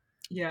know?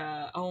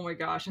 Yeah. Oh my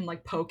gosh. And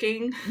like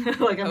poking,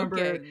 like I remember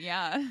Poking,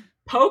 yeah.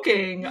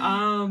 poking.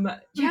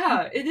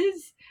 Yeah, it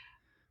is.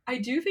 I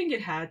do think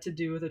it had to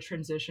do with a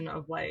transition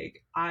of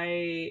like,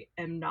 I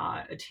am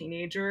not a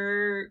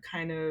teenager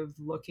kind of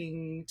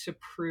looking to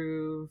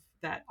prove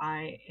that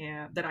I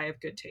have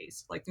good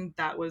taste. Like, I think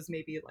that was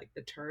maybe like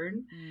the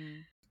turn.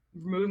 Mm,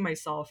 Removing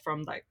myself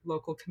from like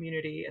local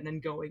community and then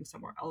going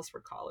somewhere else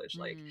for college.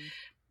 Like, mm,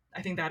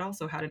 I think that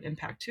also had an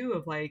impact too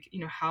of like,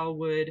 how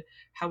would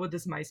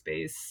this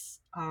MySpace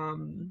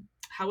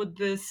how would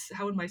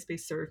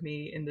MySpace serve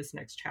me in this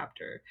next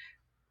chapter?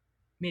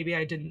 Maybe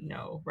I didn't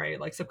know, right?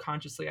 Like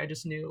subconsciously, I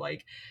just knew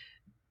like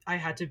I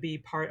had to be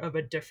part of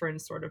a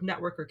different sort of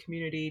network or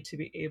community to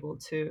be able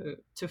to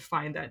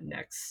find that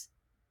next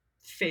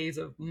phase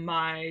of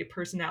my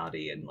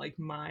personality and like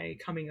my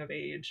coming of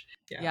age.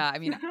 Yeah. Yeah, I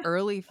mean,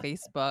 early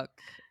Facebook,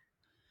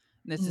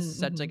 this is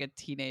such Mm-hmm. like a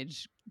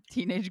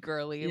teenage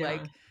girly, Yeah.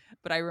 like,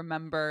 but I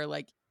remember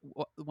like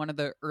one of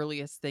the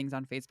earliest things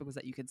on Facebook was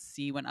that you could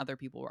see when other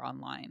people were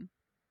online.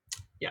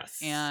 Yes.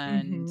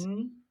 And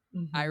Mm-hmm.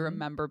 I Mm-hmm.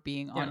 remember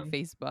being on Yeah.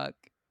 Facebook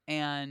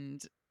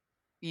and,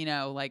 you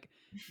know, like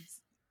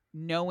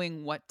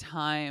knowing what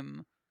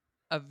time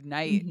of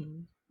night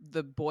Mm-hmm.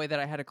 the boy that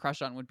I had a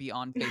crush on would be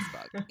on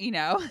Facebook, you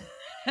know,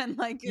 and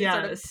like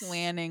sort of Yes.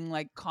 planning,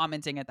 like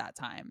commenting at that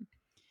time,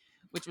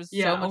 which was so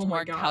Yeah. much Oh my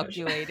more gosh.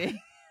 calculating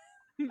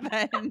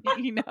than,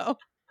 you know.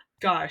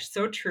 Gosh,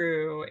 so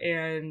true.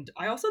 And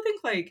I also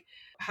think like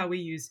how we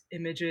use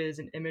images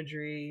and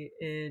imagery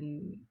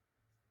in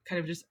kind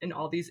of just in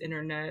all these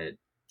internet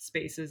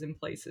spaces and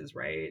places,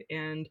 right?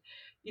 And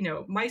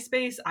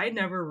MySpace, I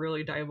never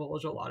really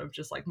divulge a lot of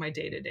just like my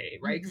day to day,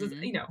 right? Because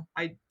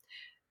Hmm.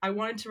 I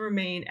wanted to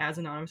remain as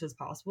anonymous as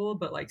possible,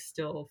 but like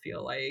still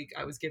feel like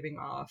I was giving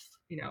off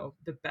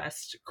the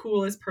best,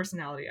 coolest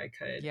personality I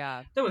could.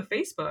 Yeah. Though with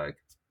Facebook,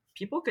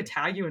 people could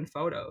tag you in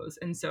photos,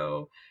 and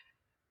so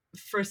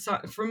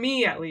for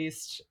me at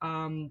least,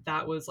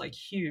 that was like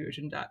huge,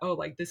 and that, oh,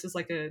 like this is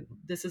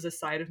a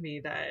side of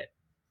me that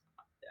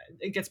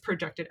it gets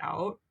projected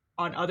out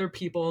on other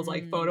people's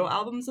like photo Mm,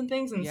 albums and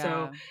things. And so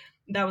yeah.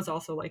 that was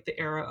also like the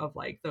era of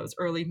like those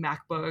early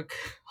MacBook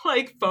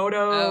like Oh,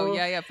 photo,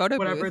 yeah, yeah. Photo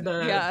whatever, booth.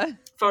 the Yeah.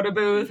 photo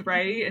booth,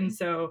 right? And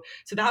so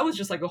that was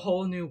just like a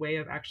whole new way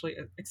of actually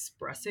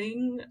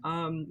expressing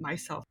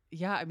myself.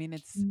 Yeah, I mean,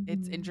 it's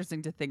Hmm.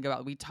 interesting to think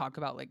about. We talk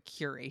about like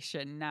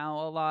curation now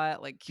a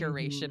lot, like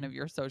curation Hmm. of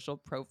your social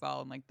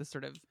profile and like the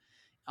sort of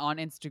on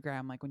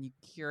Instagram, like when you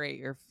curate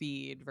your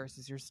feed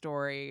versus your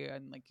story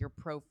and like your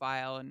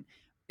profile, and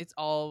it's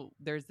all,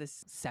 there's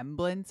this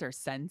semblance or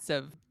sense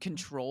of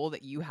control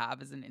that you have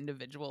as an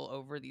individual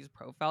over these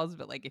profiles.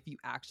 But like if you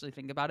actually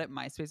think about it,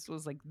 MySpace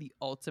was like the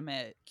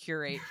ultimate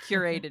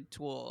curated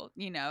tool,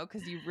 you know,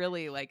 because you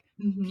really like,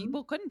 Hmm.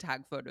 people couldn't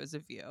tag photos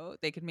of you.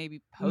 They could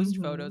maybe post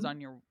photos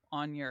Hmm.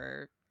 on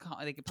your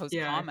they could post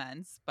Yeah.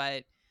 comments,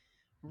 but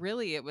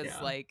really it was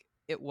Yeah. like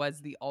it was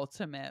the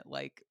ultimate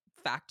like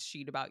fact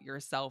sheet about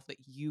yourself that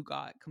you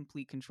got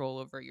complete control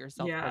over your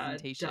self Yeah,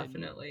 presentation.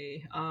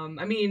 definitely.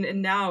 I mean,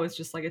 and now it's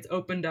just like it's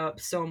opened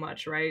up so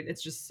much, right?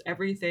 It's just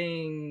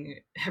everything,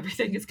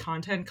 everything is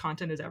content,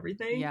 content is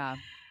everything. Yeah.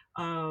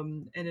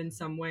 And in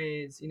some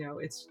ways,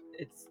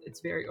 it's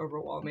very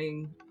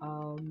overwhelming.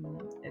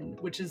 And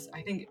which is,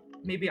 I think,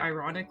 maybe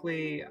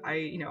ironically,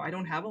 I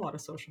don't have a lot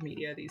of social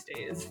media these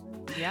days.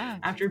 Yeah.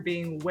 After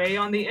being way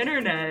on the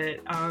internet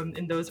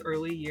in those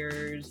early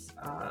years,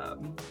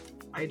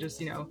 I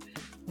just,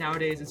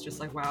 nowadays it's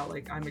just like, wow,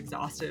 like I'm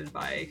exhausted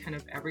by kind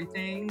of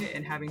everything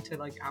and having to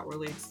like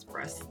outwardly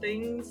express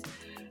things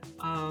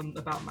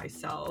about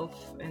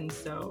myself. And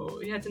so,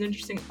 yeah, it's an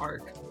interesting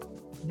arc.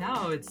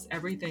 Now it's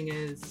everything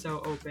is so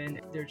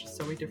open. There's just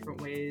so many different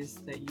ways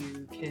that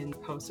you can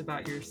post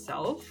about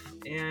yourself,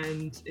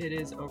 and it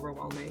is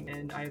overwhelming.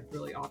 And I've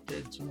really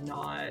opted to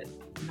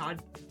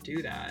not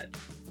do that.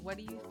 What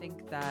do you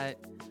think that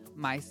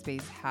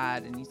MySpace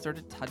had, and you sort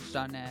of touched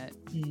on it,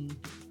 Mm.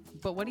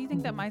 but what do you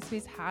think that Mhm.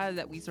 MySpace had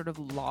that we sort of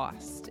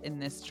lost in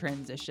this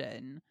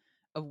transition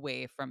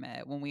away from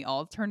it when we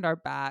all turned our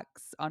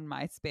backs on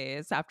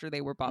MySpace after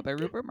they were bought by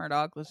Rupert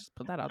Murdoch? Let's just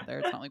put that out there.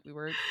 It's not like we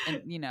were,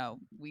 and you know,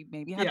 we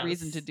maybe had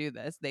reason to Yes. do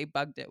this. They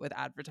bugged it with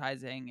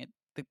advertising.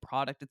 The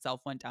product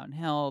itself went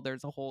downhill.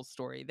 There's a whole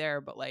story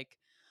there, but like,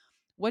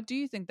 what do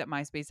you think that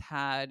MySpace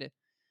had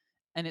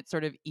and its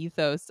sort of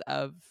ethos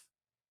of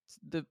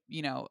the,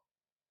 you know,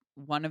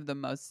 one of the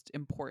most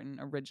important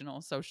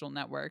original social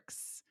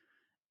networks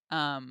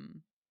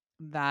um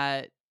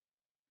that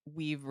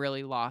we've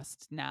really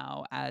lost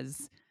now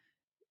as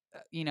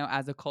you know,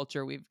 as a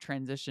culture we've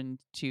transitioned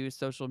to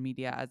social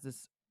media as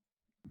this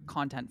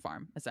content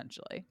farm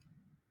essentially.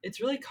 It's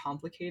really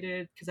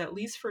complicated because, at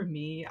least for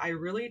me, I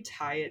really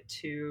tie it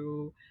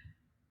to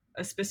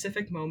a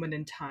specific moment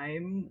in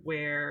time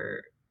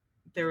where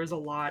there was a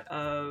lot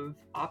of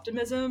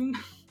optimism.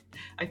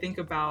 I think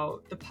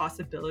about the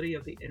possibility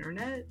of the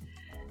internet.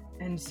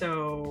 And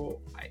so,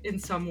 in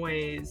some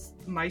ways,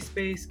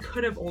 MySpace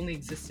could have only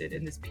existed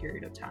in this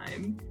period of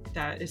time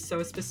that is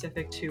so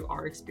specific to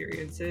our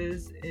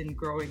experiences in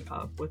growing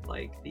up with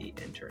like the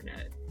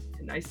internet.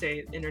 And I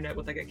say internet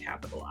with like a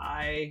capital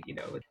I,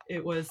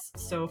 it was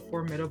so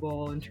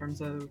formidable in terms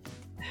of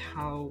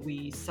how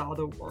we saw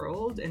the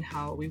world and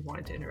how we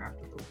wanted to interact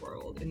with the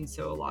world. And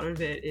so a lot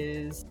of it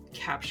is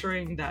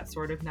capturing that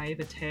sort of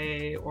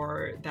naivete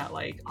or that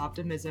like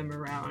optimism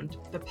around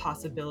the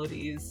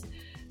possibilities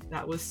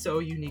that was so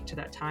unique to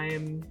that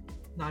time,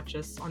 not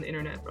just on the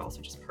internet, but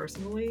also just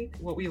personally.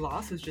 What we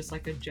lost is just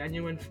like a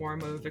genuine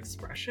form of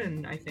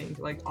expression, I think,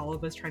 like all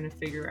of us trying to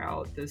figure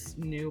out this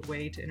new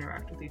way to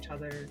interact with each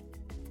other.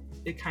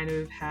 It kind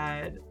of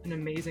had an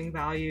amazing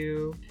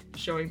value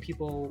showing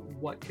people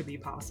what could be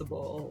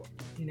possible.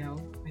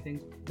 I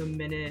think the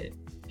minute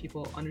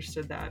people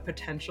understood that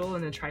potential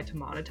and then tried to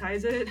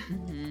monetize it,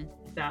 Mm-hmm.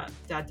 that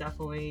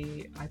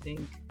definitely, I think,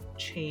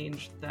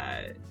 changed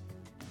that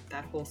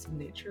wholesome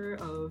nature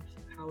of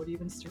how it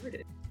even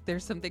started.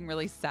 There's something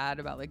really sad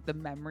about like the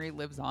memory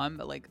lives on,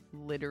 but like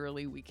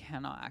literally we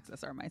cannot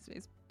access our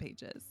MySpace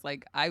pages.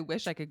 Like I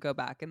wish I could go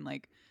back and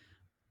like,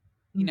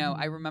 I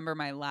Mm-hmm. remember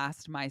my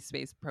last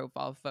MySpace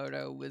profile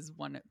photo was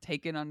one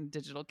taken on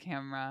digital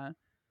camera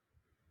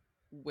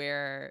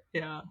where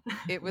Yeah.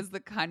 it was the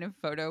kind of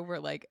photo where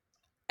like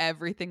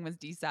everything was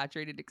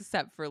desaturated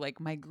except for like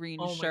my green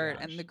Oh my shirt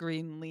and the gosh.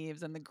 green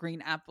leaves and the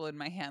green apple in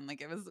my hand.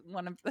 Like it was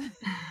one of the,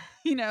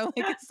 like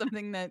it's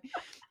something that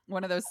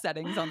one of those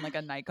settings on like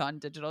a Nikon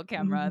digital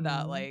camera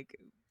that Mm-hmm. like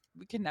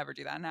we could never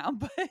do that now,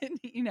 but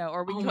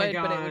or we Oh my could,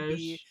 but it would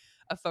be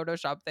gosh. a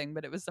Photoshop thing,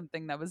 but it was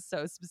something that was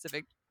so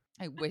specific.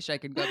 I wish I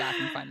could go back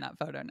and find that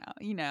photo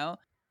now.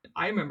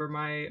 I remember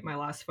my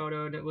last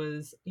photo, and it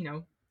was,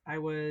 I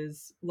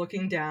was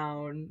looking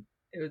down.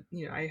 It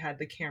was, I had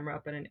the camera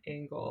up at an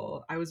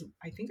angle. I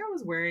think I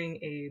was wearing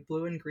a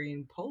blue and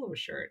green polo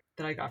shirt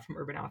that I got from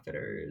Urban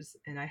Outfitters,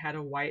 and I had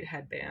a white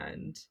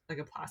headband, like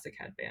a plastic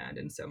headband,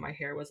 and so my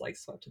hair was like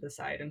swept to the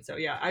side. And so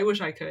yeah, I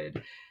wish I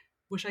could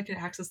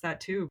access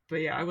that too. But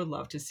yeah, I would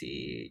love to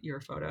see your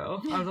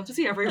photo. I would love to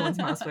see everyone's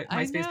I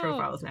MySpace know.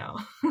 profiles now.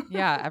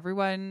 Yeah,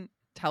 everyone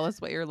tell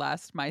us what your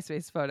last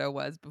MySpace photo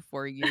was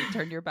before you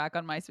turned your back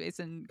on MySpace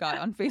and got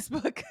on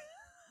Facebook.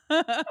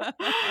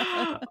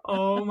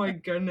 Oh my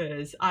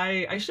goodness.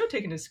 I should have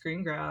taken a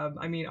screen grab.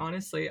 I mean,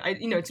 honestly,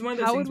 it's one of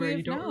those How would things we where you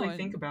have don't really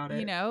think known? about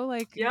it.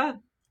 Like Yeah,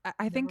 I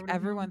never think would have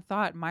everyone known.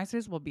 thought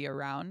MySpace will be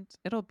around.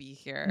 It'll be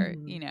here.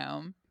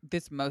 Mhm.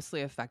 This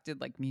mostly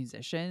affected like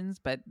musicians,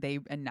 but they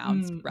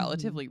announced Mhm.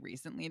 relatively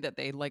recently that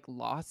they like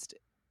lost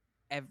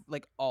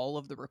like all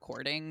of the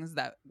recordings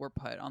that were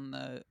put on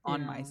Yeah.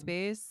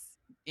 MySpace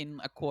in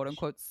a quote Gosh.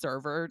 unquote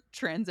server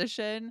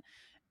transition.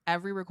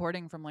 Every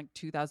recording from like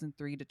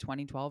 2003 to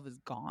 2012 is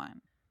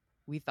gone.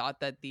 We thought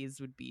that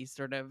these would be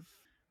sort of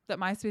that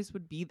MySpace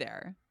would be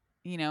there,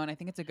 and I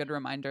think it's a good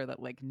reminder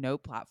that like no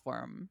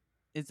platform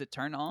is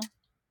eternal.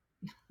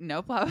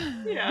 No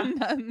platform, Yeah.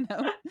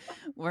 no,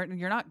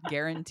 you're not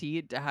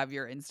guaranteed to have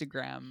your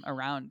Instagram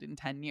around in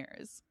 10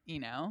 years.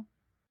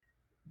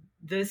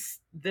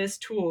 This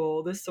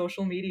tool, this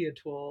social media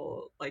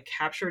tool, like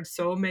captured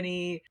so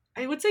many,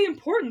 I would say,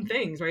 important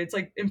things, right? It's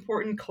like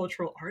important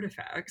cultural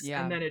artifacts, and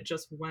Yeah. then it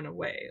just went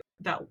away.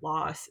 That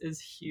loss is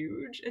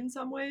huge in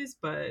some ways,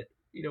 but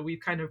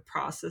we've kind of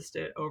processed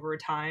it over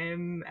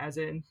time, as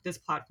in this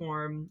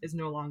platform is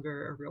no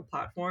longer a real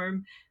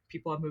platform.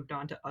 People have moved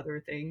on to other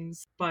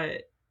things,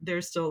 but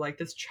there's still like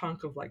this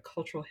chunk of like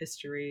cultural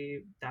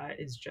history that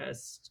is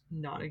just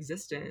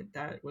non-existent,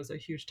 that was a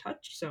huge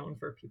touchstone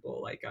for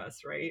people like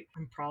us, right?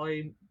 I'm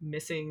probably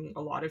missing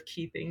a lot of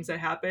key things that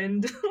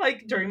happened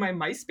like during my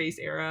MySpace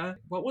era.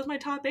 What was my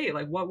top 8?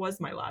 Like what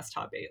was my last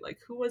top 8? Like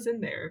who was in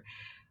there?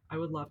 I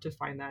would love to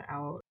find that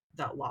out.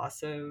 That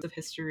loss of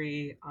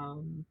history.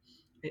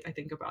 I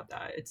think about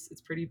that. It's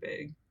pretty big,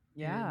 and it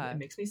Yeah.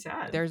 makes me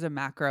sad. There's a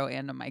macro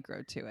and a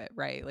micro to it,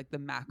 right? Like the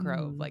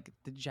macro of Mm, like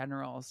the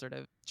general sort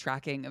of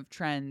tracking of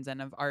trends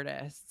and of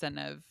artists and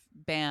of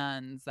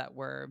bands that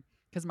were,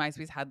 because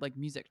MySpace had like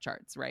music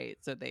charts, right?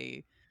 So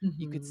you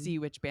could mm-hmm. see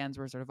which bands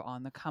were sort of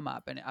on the come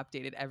up and it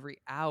updated every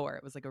hour.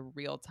 It was like a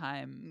real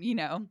time,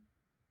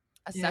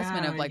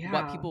 assessment Yeah, of like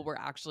what yeah. people were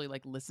actually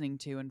like listening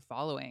to and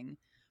following.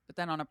 But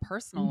then on a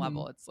personal Mm-hmm.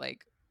 level, it's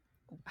like,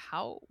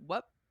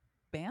 what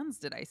bands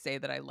did I say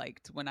that I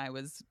liked when I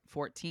was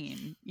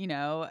 14,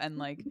 and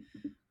like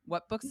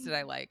what books did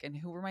I like and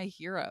who were my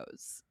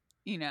heroes?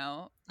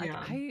 Like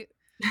Yeah.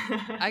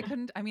 I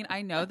couldn't, I mean,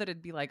 I know that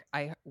it'd be like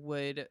I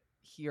would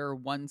hear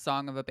one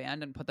song of a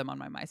band and put them on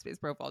my MySpace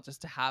profile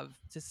just to have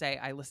to say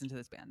I listened to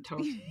this band.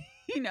 Totally.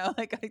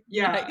 Like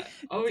Yeah.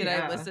 Oh did I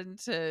yeah. listen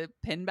to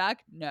Pinback?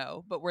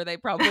 No, but were they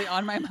probably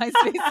on my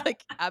MySpace?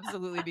 Like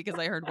absolutely, because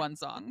I heard one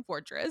song,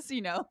 Fortress,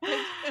 like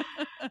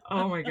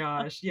Oh my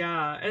gosh.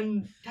 Yeah.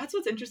 And that's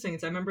what's interesting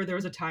is I remember there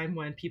was a time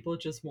when people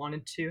just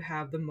wanted to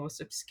have the most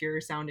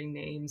obscure sounding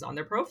names on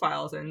their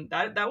profiles, and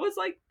that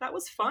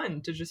was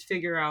fun to just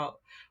figure out,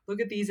 look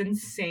at these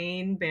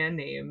insane band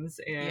names.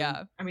 And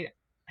yeah. I mean,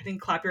 I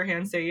think Clap Your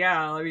Hands Say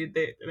Yeah. I mean,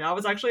 that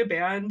was actually a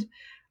band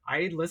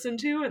I listened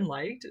to and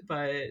liked,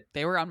 but it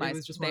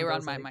was just one They of were on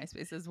those my like,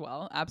 MySpace as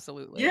well.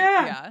 Absolutely.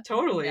 yeah, Yeah.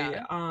 totally.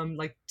 Yeah.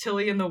 Like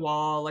Tilly and the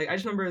Wall. Like I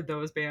just remember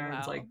those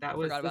bands. Wow. Like that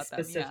was Forgot the about them.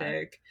 Yeah.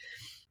 specific,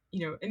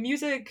 in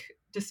music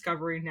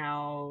discovery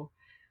now.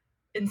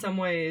 In some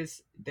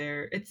ways,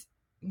 it's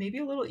maybe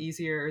a little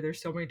easier. There's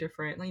so many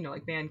different,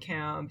 like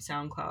Bandcamp,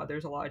 SoundCloud.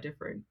 There's a lot of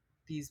different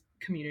these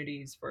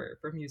communities for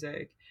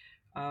music,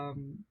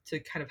 to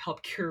kind of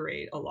help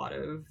curate a lot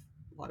of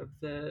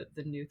the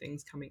new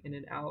things coming in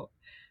and out.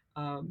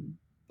 Um,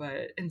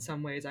 but in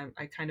some ways,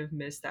 I kind of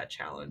miss that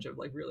challenge of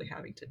like really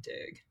having to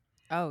dig.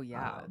 Oh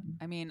yeah. Um,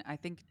 I mean, I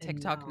think and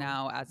TikTok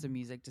now, now as a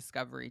music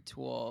discovery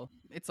tool,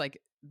 it's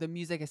like the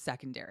music is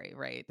secondary,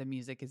 right? The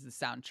music is the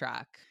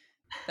soundtrack.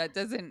 It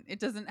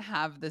doesn't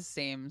have the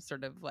same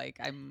sort of like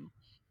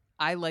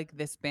I like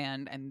this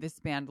band and this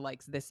band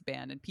likes this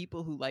band and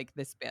people who like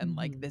this band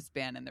like Mhm. this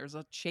band. And there's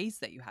a chase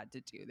that you had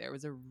to do. There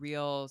was a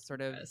real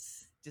sort of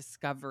Yes.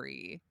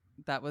 discovery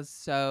that was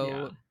Yeah.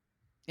 so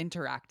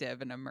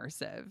interactive and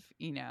immersive,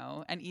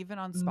 and even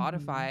on Mhm.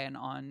 Spotify and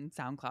on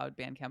SoundCloud,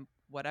 Bandcamp,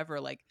 whatever,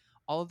 like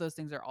all of those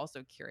things are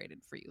also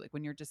curated for you. Like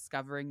when you're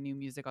discovering new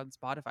music on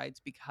Spotify,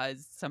 it's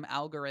because some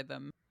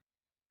algorithm.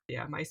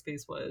 Yeah,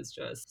 MySpace was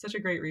just such a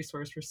great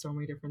resource for so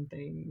many different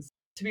things.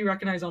 To be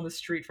recognized on the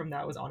street from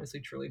that was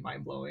honestly truly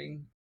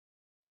mind-blowing.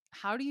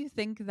 How do you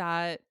think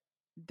that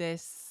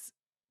this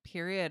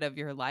period of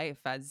your life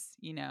as,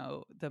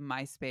 the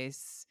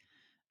MySpace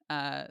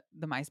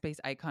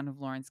icon of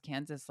Lawrence,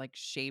 Kansas, like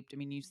shaped? I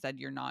mean, you said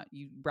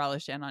you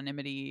relish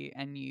anonymity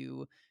and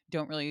you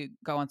don't really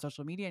go on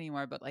social media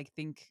anymore, but like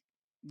think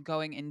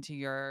going into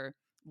your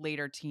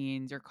later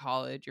teens, your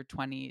college, your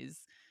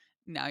 20s,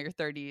 now your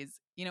 30s,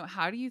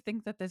 how do you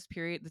think that this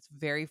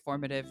very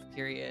formative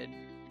period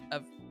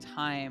of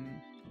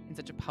time in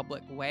such a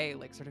public way,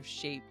 like sort of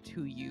shaped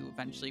who you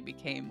eventually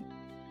became?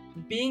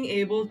 Being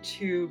able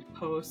to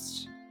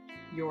post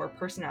your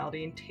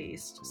personality and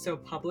taste so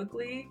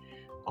publicly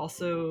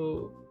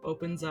also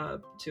opens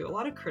up to a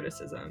lot of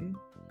criticism.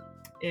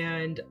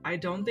 And I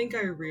don't think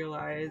I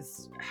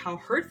realized how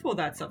hurtful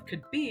that stuff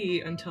could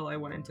be until I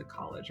went into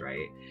college,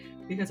 right?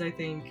 Because I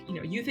think,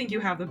 you think you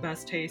have the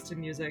best taste in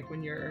music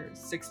when you're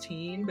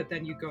 16, but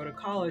then you go to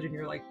college and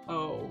you're like,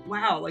 oh,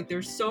 wow, like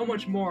there's so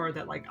much more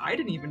that like I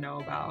didn't even know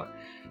about.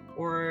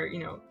 Or,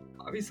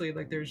 obviously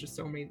like there's just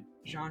so many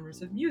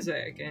genres of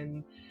music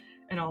and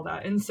all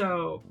that. And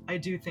so I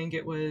do think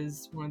it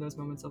was one of those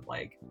moments of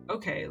like,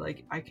 okay,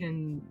 like I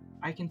can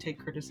take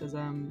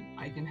criticism.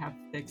 I can have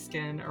thick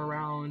skin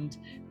around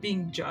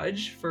being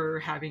judged for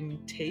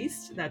having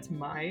taste that's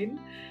mine.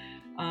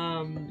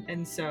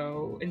 And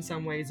so in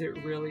some ways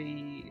it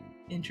really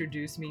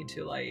introduced me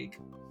to like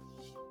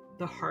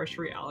the harsh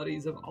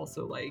realities of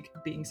also like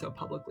being so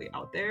publicly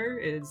out there.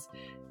 Is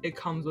it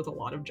comes with a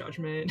lot of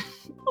judgment,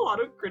 a lot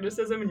of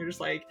criticism, and you're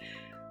just like,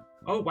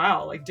 oh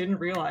wow, like didn't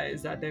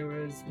realize that there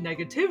was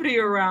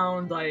negativity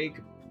around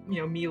like,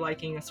 me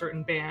liking a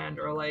certain band,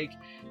 or like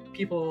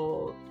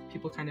people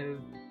kind of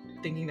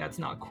thinking that's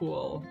not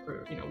cool,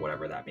 or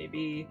whatever that may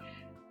be.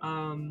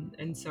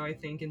 And so I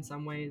think in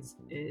some ways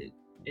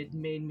it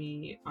made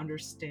me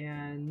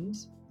understand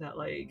that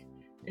like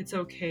it's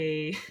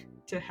okay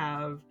to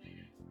have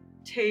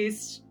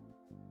taste,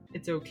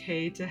 it's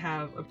okay to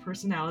have a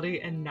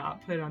personality and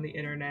not put it on the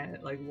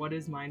internet. Like what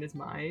is mine is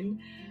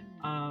mine.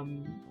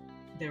 um,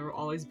 there will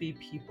always be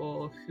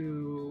people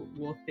who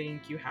will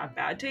think you have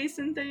bad taste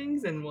in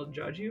things and will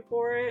judge you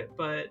for it,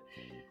 but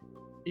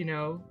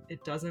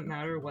it doesn't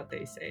matter what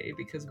they say,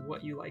 because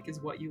what you like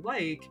is what you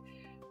like.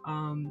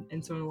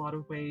 And so in a lot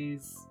of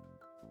ways,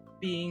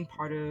 being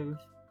part of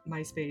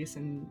MySpace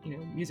and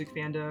music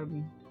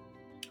fandom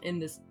in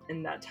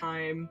that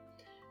time,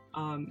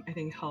 I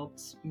think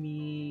helped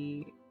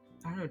me.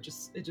 I don't know, it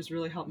just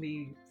really helped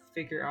me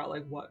figure out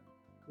like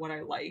what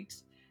I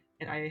liked,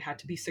 and I had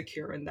to be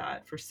secure in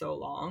that for so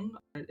long.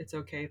 It's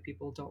okay if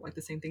people don't like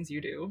the same things you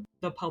do.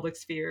 The public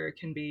sphere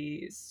can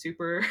be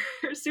super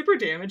super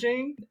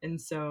damaging, and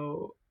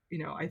so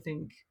I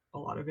think a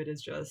lot of it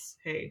is just,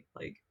 hey,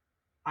 like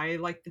I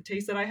like the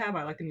taste that I have.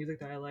 I like the music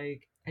that I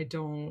like. I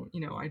don't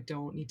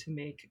need to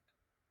make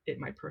it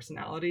my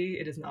personality.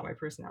 It is not my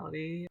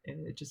personality.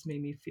 And it just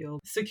made me feel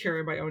secure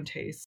in my own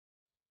taste.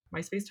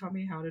 MySpace taught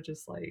me how to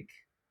just like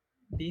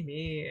be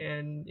me,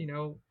 and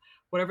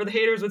whatever the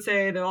haters would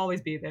say, they'll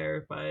always be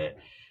there. But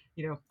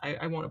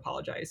I won't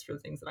apologize for the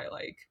things that I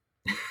like.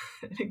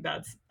 I think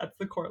that's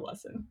the core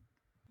lesson.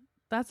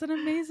 That's an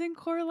amazing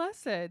core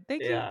lesson.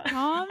 Thank you, Yeah.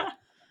 Tom.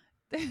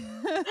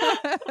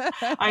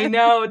 I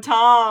know,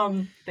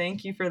 Tom.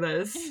 Thank you for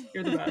this.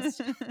 You're the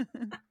best.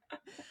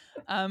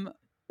 um,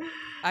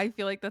 I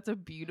feel like that's a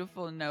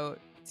beautiful note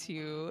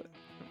to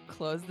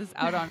close this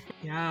out on.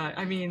 Yeah,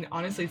 I mean,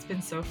 honestly, it's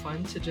been so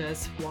fun to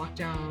just walk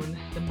down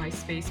the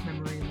MySpace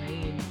memory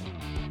lane.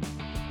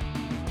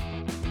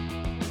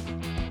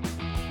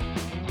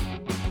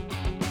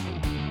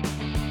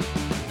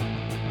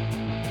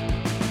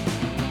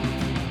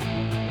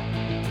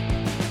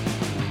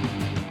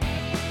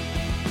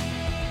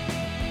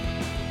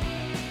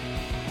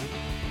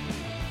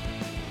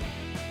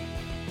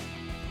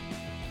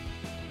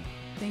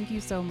 Thank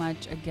you so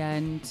much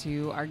again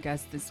to our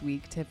guest this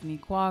week, Tiffany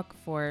Kwak,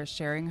 for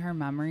sharing her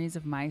memories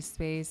of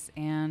MySpace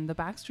and the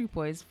Backstreet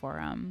Boys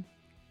forum.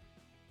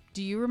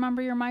 Do you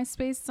remember your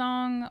MySpace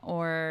song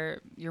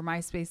or your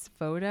MySpace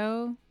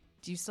photo?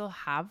 Do you still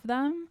have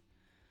them?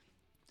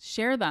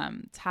 Share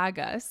them. Tag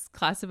us,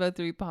 Class of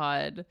 '03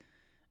 Pod.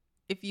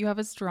 If you have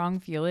a strong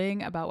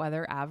feeling about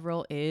whether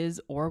Avril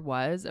is or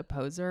was a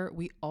poser,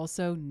 we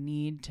also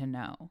need to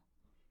know.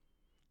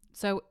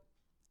 So,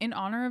 in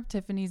honor of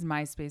Tiffany's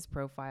MySpace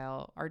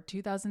profile, our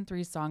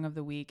 2003 song of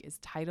the week is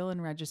Title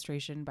and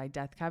Registration by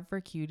Death Cab for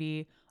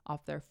Cutie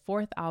off their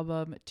fourth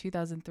album,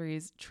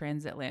 2003's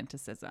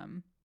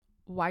Transatlanticism.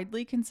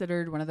 Widely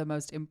considered one of the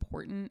most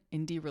important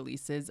indie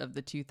releases of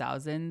the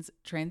 2000s,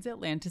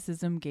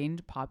 Transatlanticism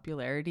gained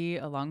popularity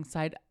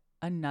alongside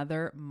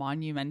another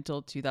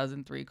monumental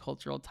 2003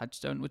 cultural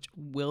touchstone, which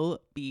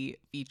will be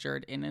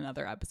featured in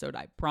another episode,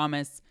 I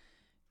promise,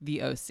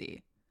 the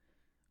OC.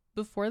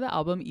 Before the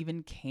album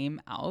even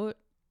came out,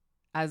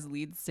 as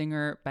lead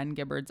singer Ben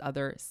Gibbard's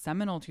other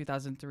seminal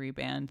 2003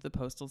 band, The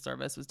Postal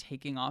Service, was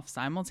taking off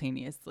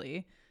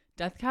simultaneously,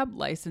 Death Cab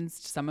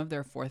licensed some of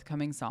their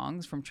forthcoming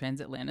songs from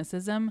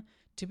Transatlanticism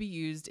to be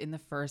used in the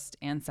first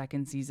and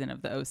second season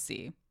of the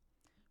OC.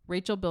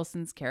 Rachel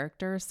Bilson's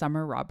character,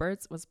 Summer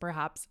Roberts, was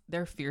perhaps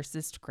their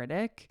fiercest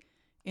critic.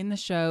 In the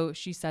show,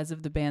 she says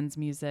of the band's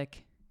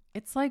music,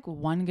 "It's like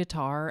one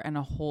guitar and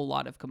a whole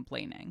lot of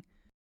complaining."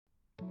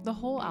 The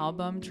whole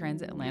album,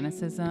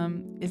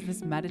 Transatlanticism, is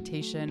this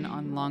meditation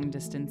on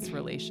long-distance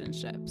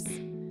relationships.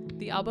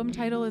 The album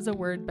title is a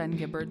word Ben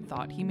Gibbard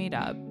thought he made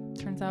up.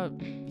 Turns out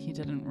he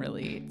didn't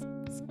really.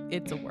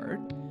 It's a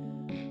word.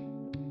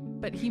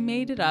 But he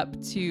made it up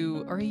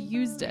he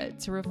used it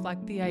to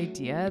reflect the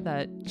idea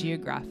that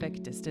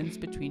geographic distance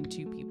between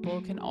two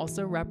people can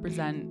also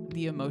represent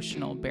the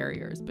emotional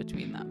barriers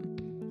between them.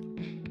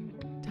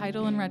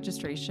 Title and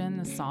registration,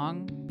 the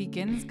song,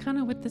 begins kind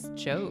of with this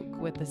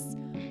joke, with this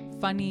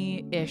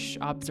funny-ish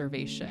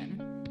observation.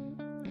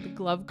 The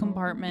glove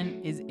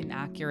compartment is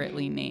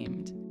inaccurately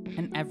named,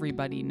 and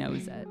everybody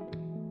knows it.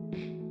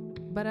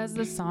 But as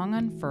the song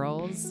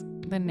unfurls,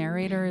 the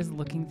narrator is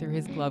looking through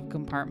his glove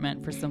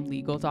compartment for some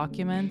legal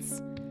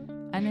documents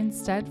and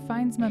instead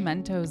finds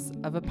mementos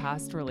of a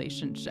past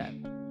relationship.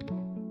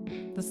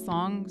 The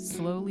song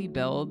slowly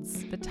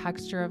builds, the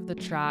texture of the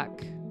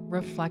track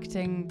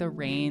reflecting the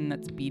rain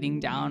that's beating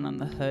down on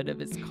the hood of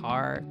his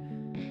car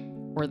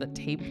or the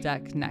tape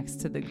deck next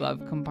to the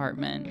glove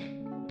compartment.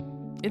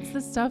 It's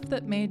the stuff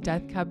that made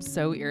Death Cab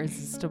so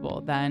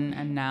irresistible then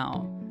and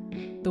now.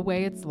 The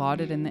way it's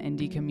lauded in the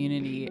indie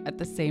community at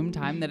the same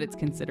time that it's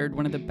considered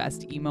one of the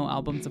best emo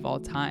albums of all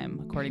time,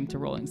 according to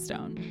Rolling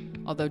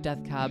Stone, although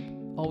Death Cab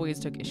always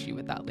took issue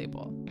with that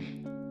label.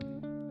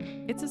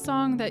 It's a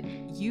song that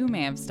you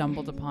may have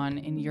stumbled upon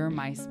in your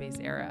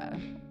MySpace era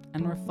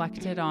and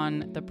reflected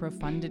on the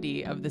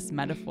profundity of this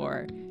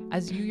metaphor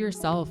as you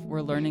yourself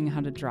were learning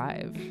how to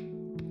drive.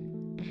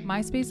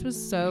 MySpace was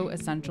so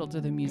essential to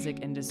the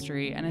music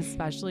industry and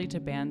especially to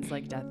bands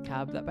like Death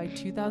Cab that by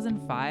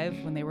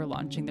 2005, when they were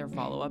launching their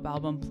follow-up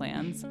album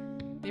Plans,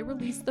 they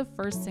released the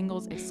first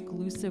singles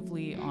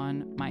exclusively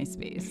on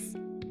MySpace.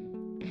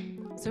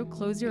 So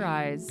close your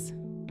eyes,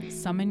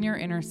 summon your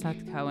inner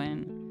Seth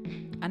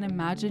Cohen, and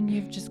imagine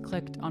you've just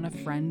clicked on a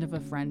friend of a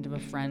friend of a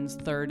friend's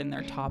third in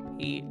their top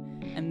 8,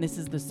 and this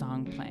is the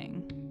song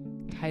playing.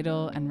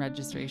 Title and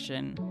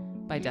registration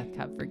by Death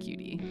Cab for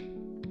Cutie.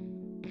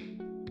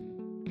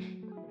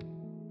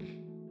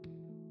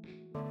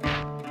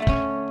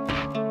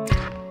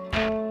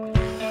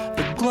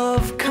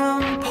 Glove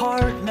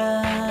compartment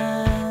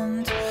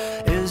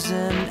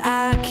isn't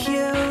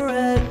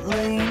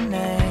accurately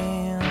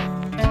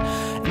named,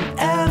 and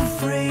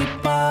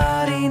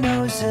everybody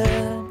knows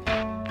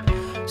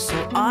it. So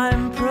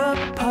I'm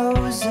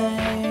proposing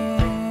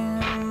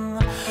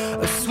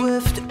a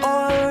swift,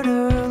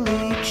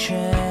 orderly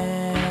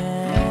change.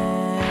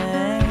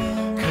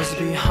 'Cause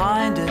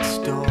behind its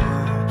door,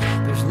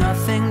 there's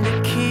nothing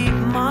to keep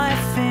my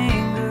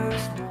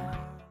fingers warm.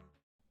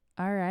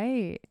 All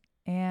right.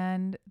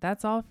 And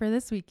that's all for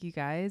this week, you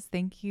guys.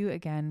 Thank you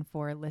again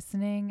for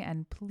listening.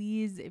 And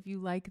please, if you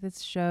like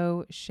this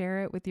show,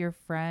 share it with your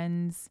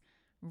friends,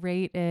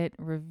 rate it,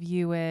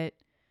 review it,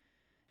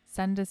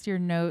 send us your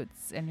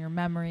notes and your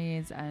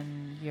memories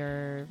and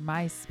your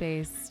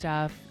MySpace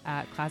stuff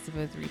at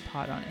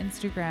classif03pod on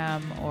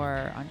Instagram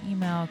or on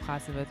email,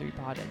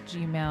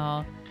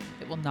 classif03pod@gmail.com.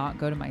 It will not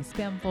go to my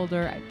spam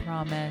folder, I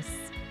promise.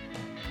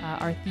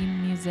 Our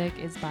theme music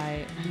is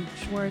by Luke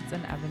Schwartz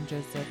and Evan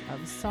Joseph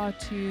of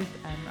Sawtooth,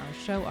 and our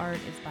show art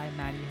is by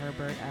Maddie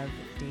Herbert of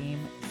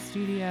Dame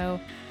Studio.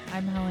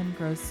 I'm Helen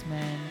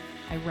Grossman.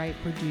 I write,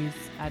 produce,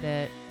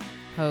 edit,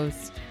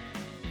 host,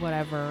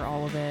 whatever,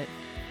 all of it,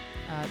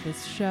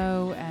 this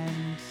show,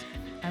 and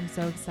I'm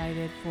so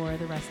excited for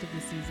the rest of the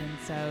season.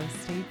 So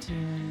stay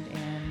tuned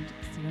and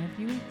see you in a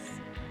few weeks.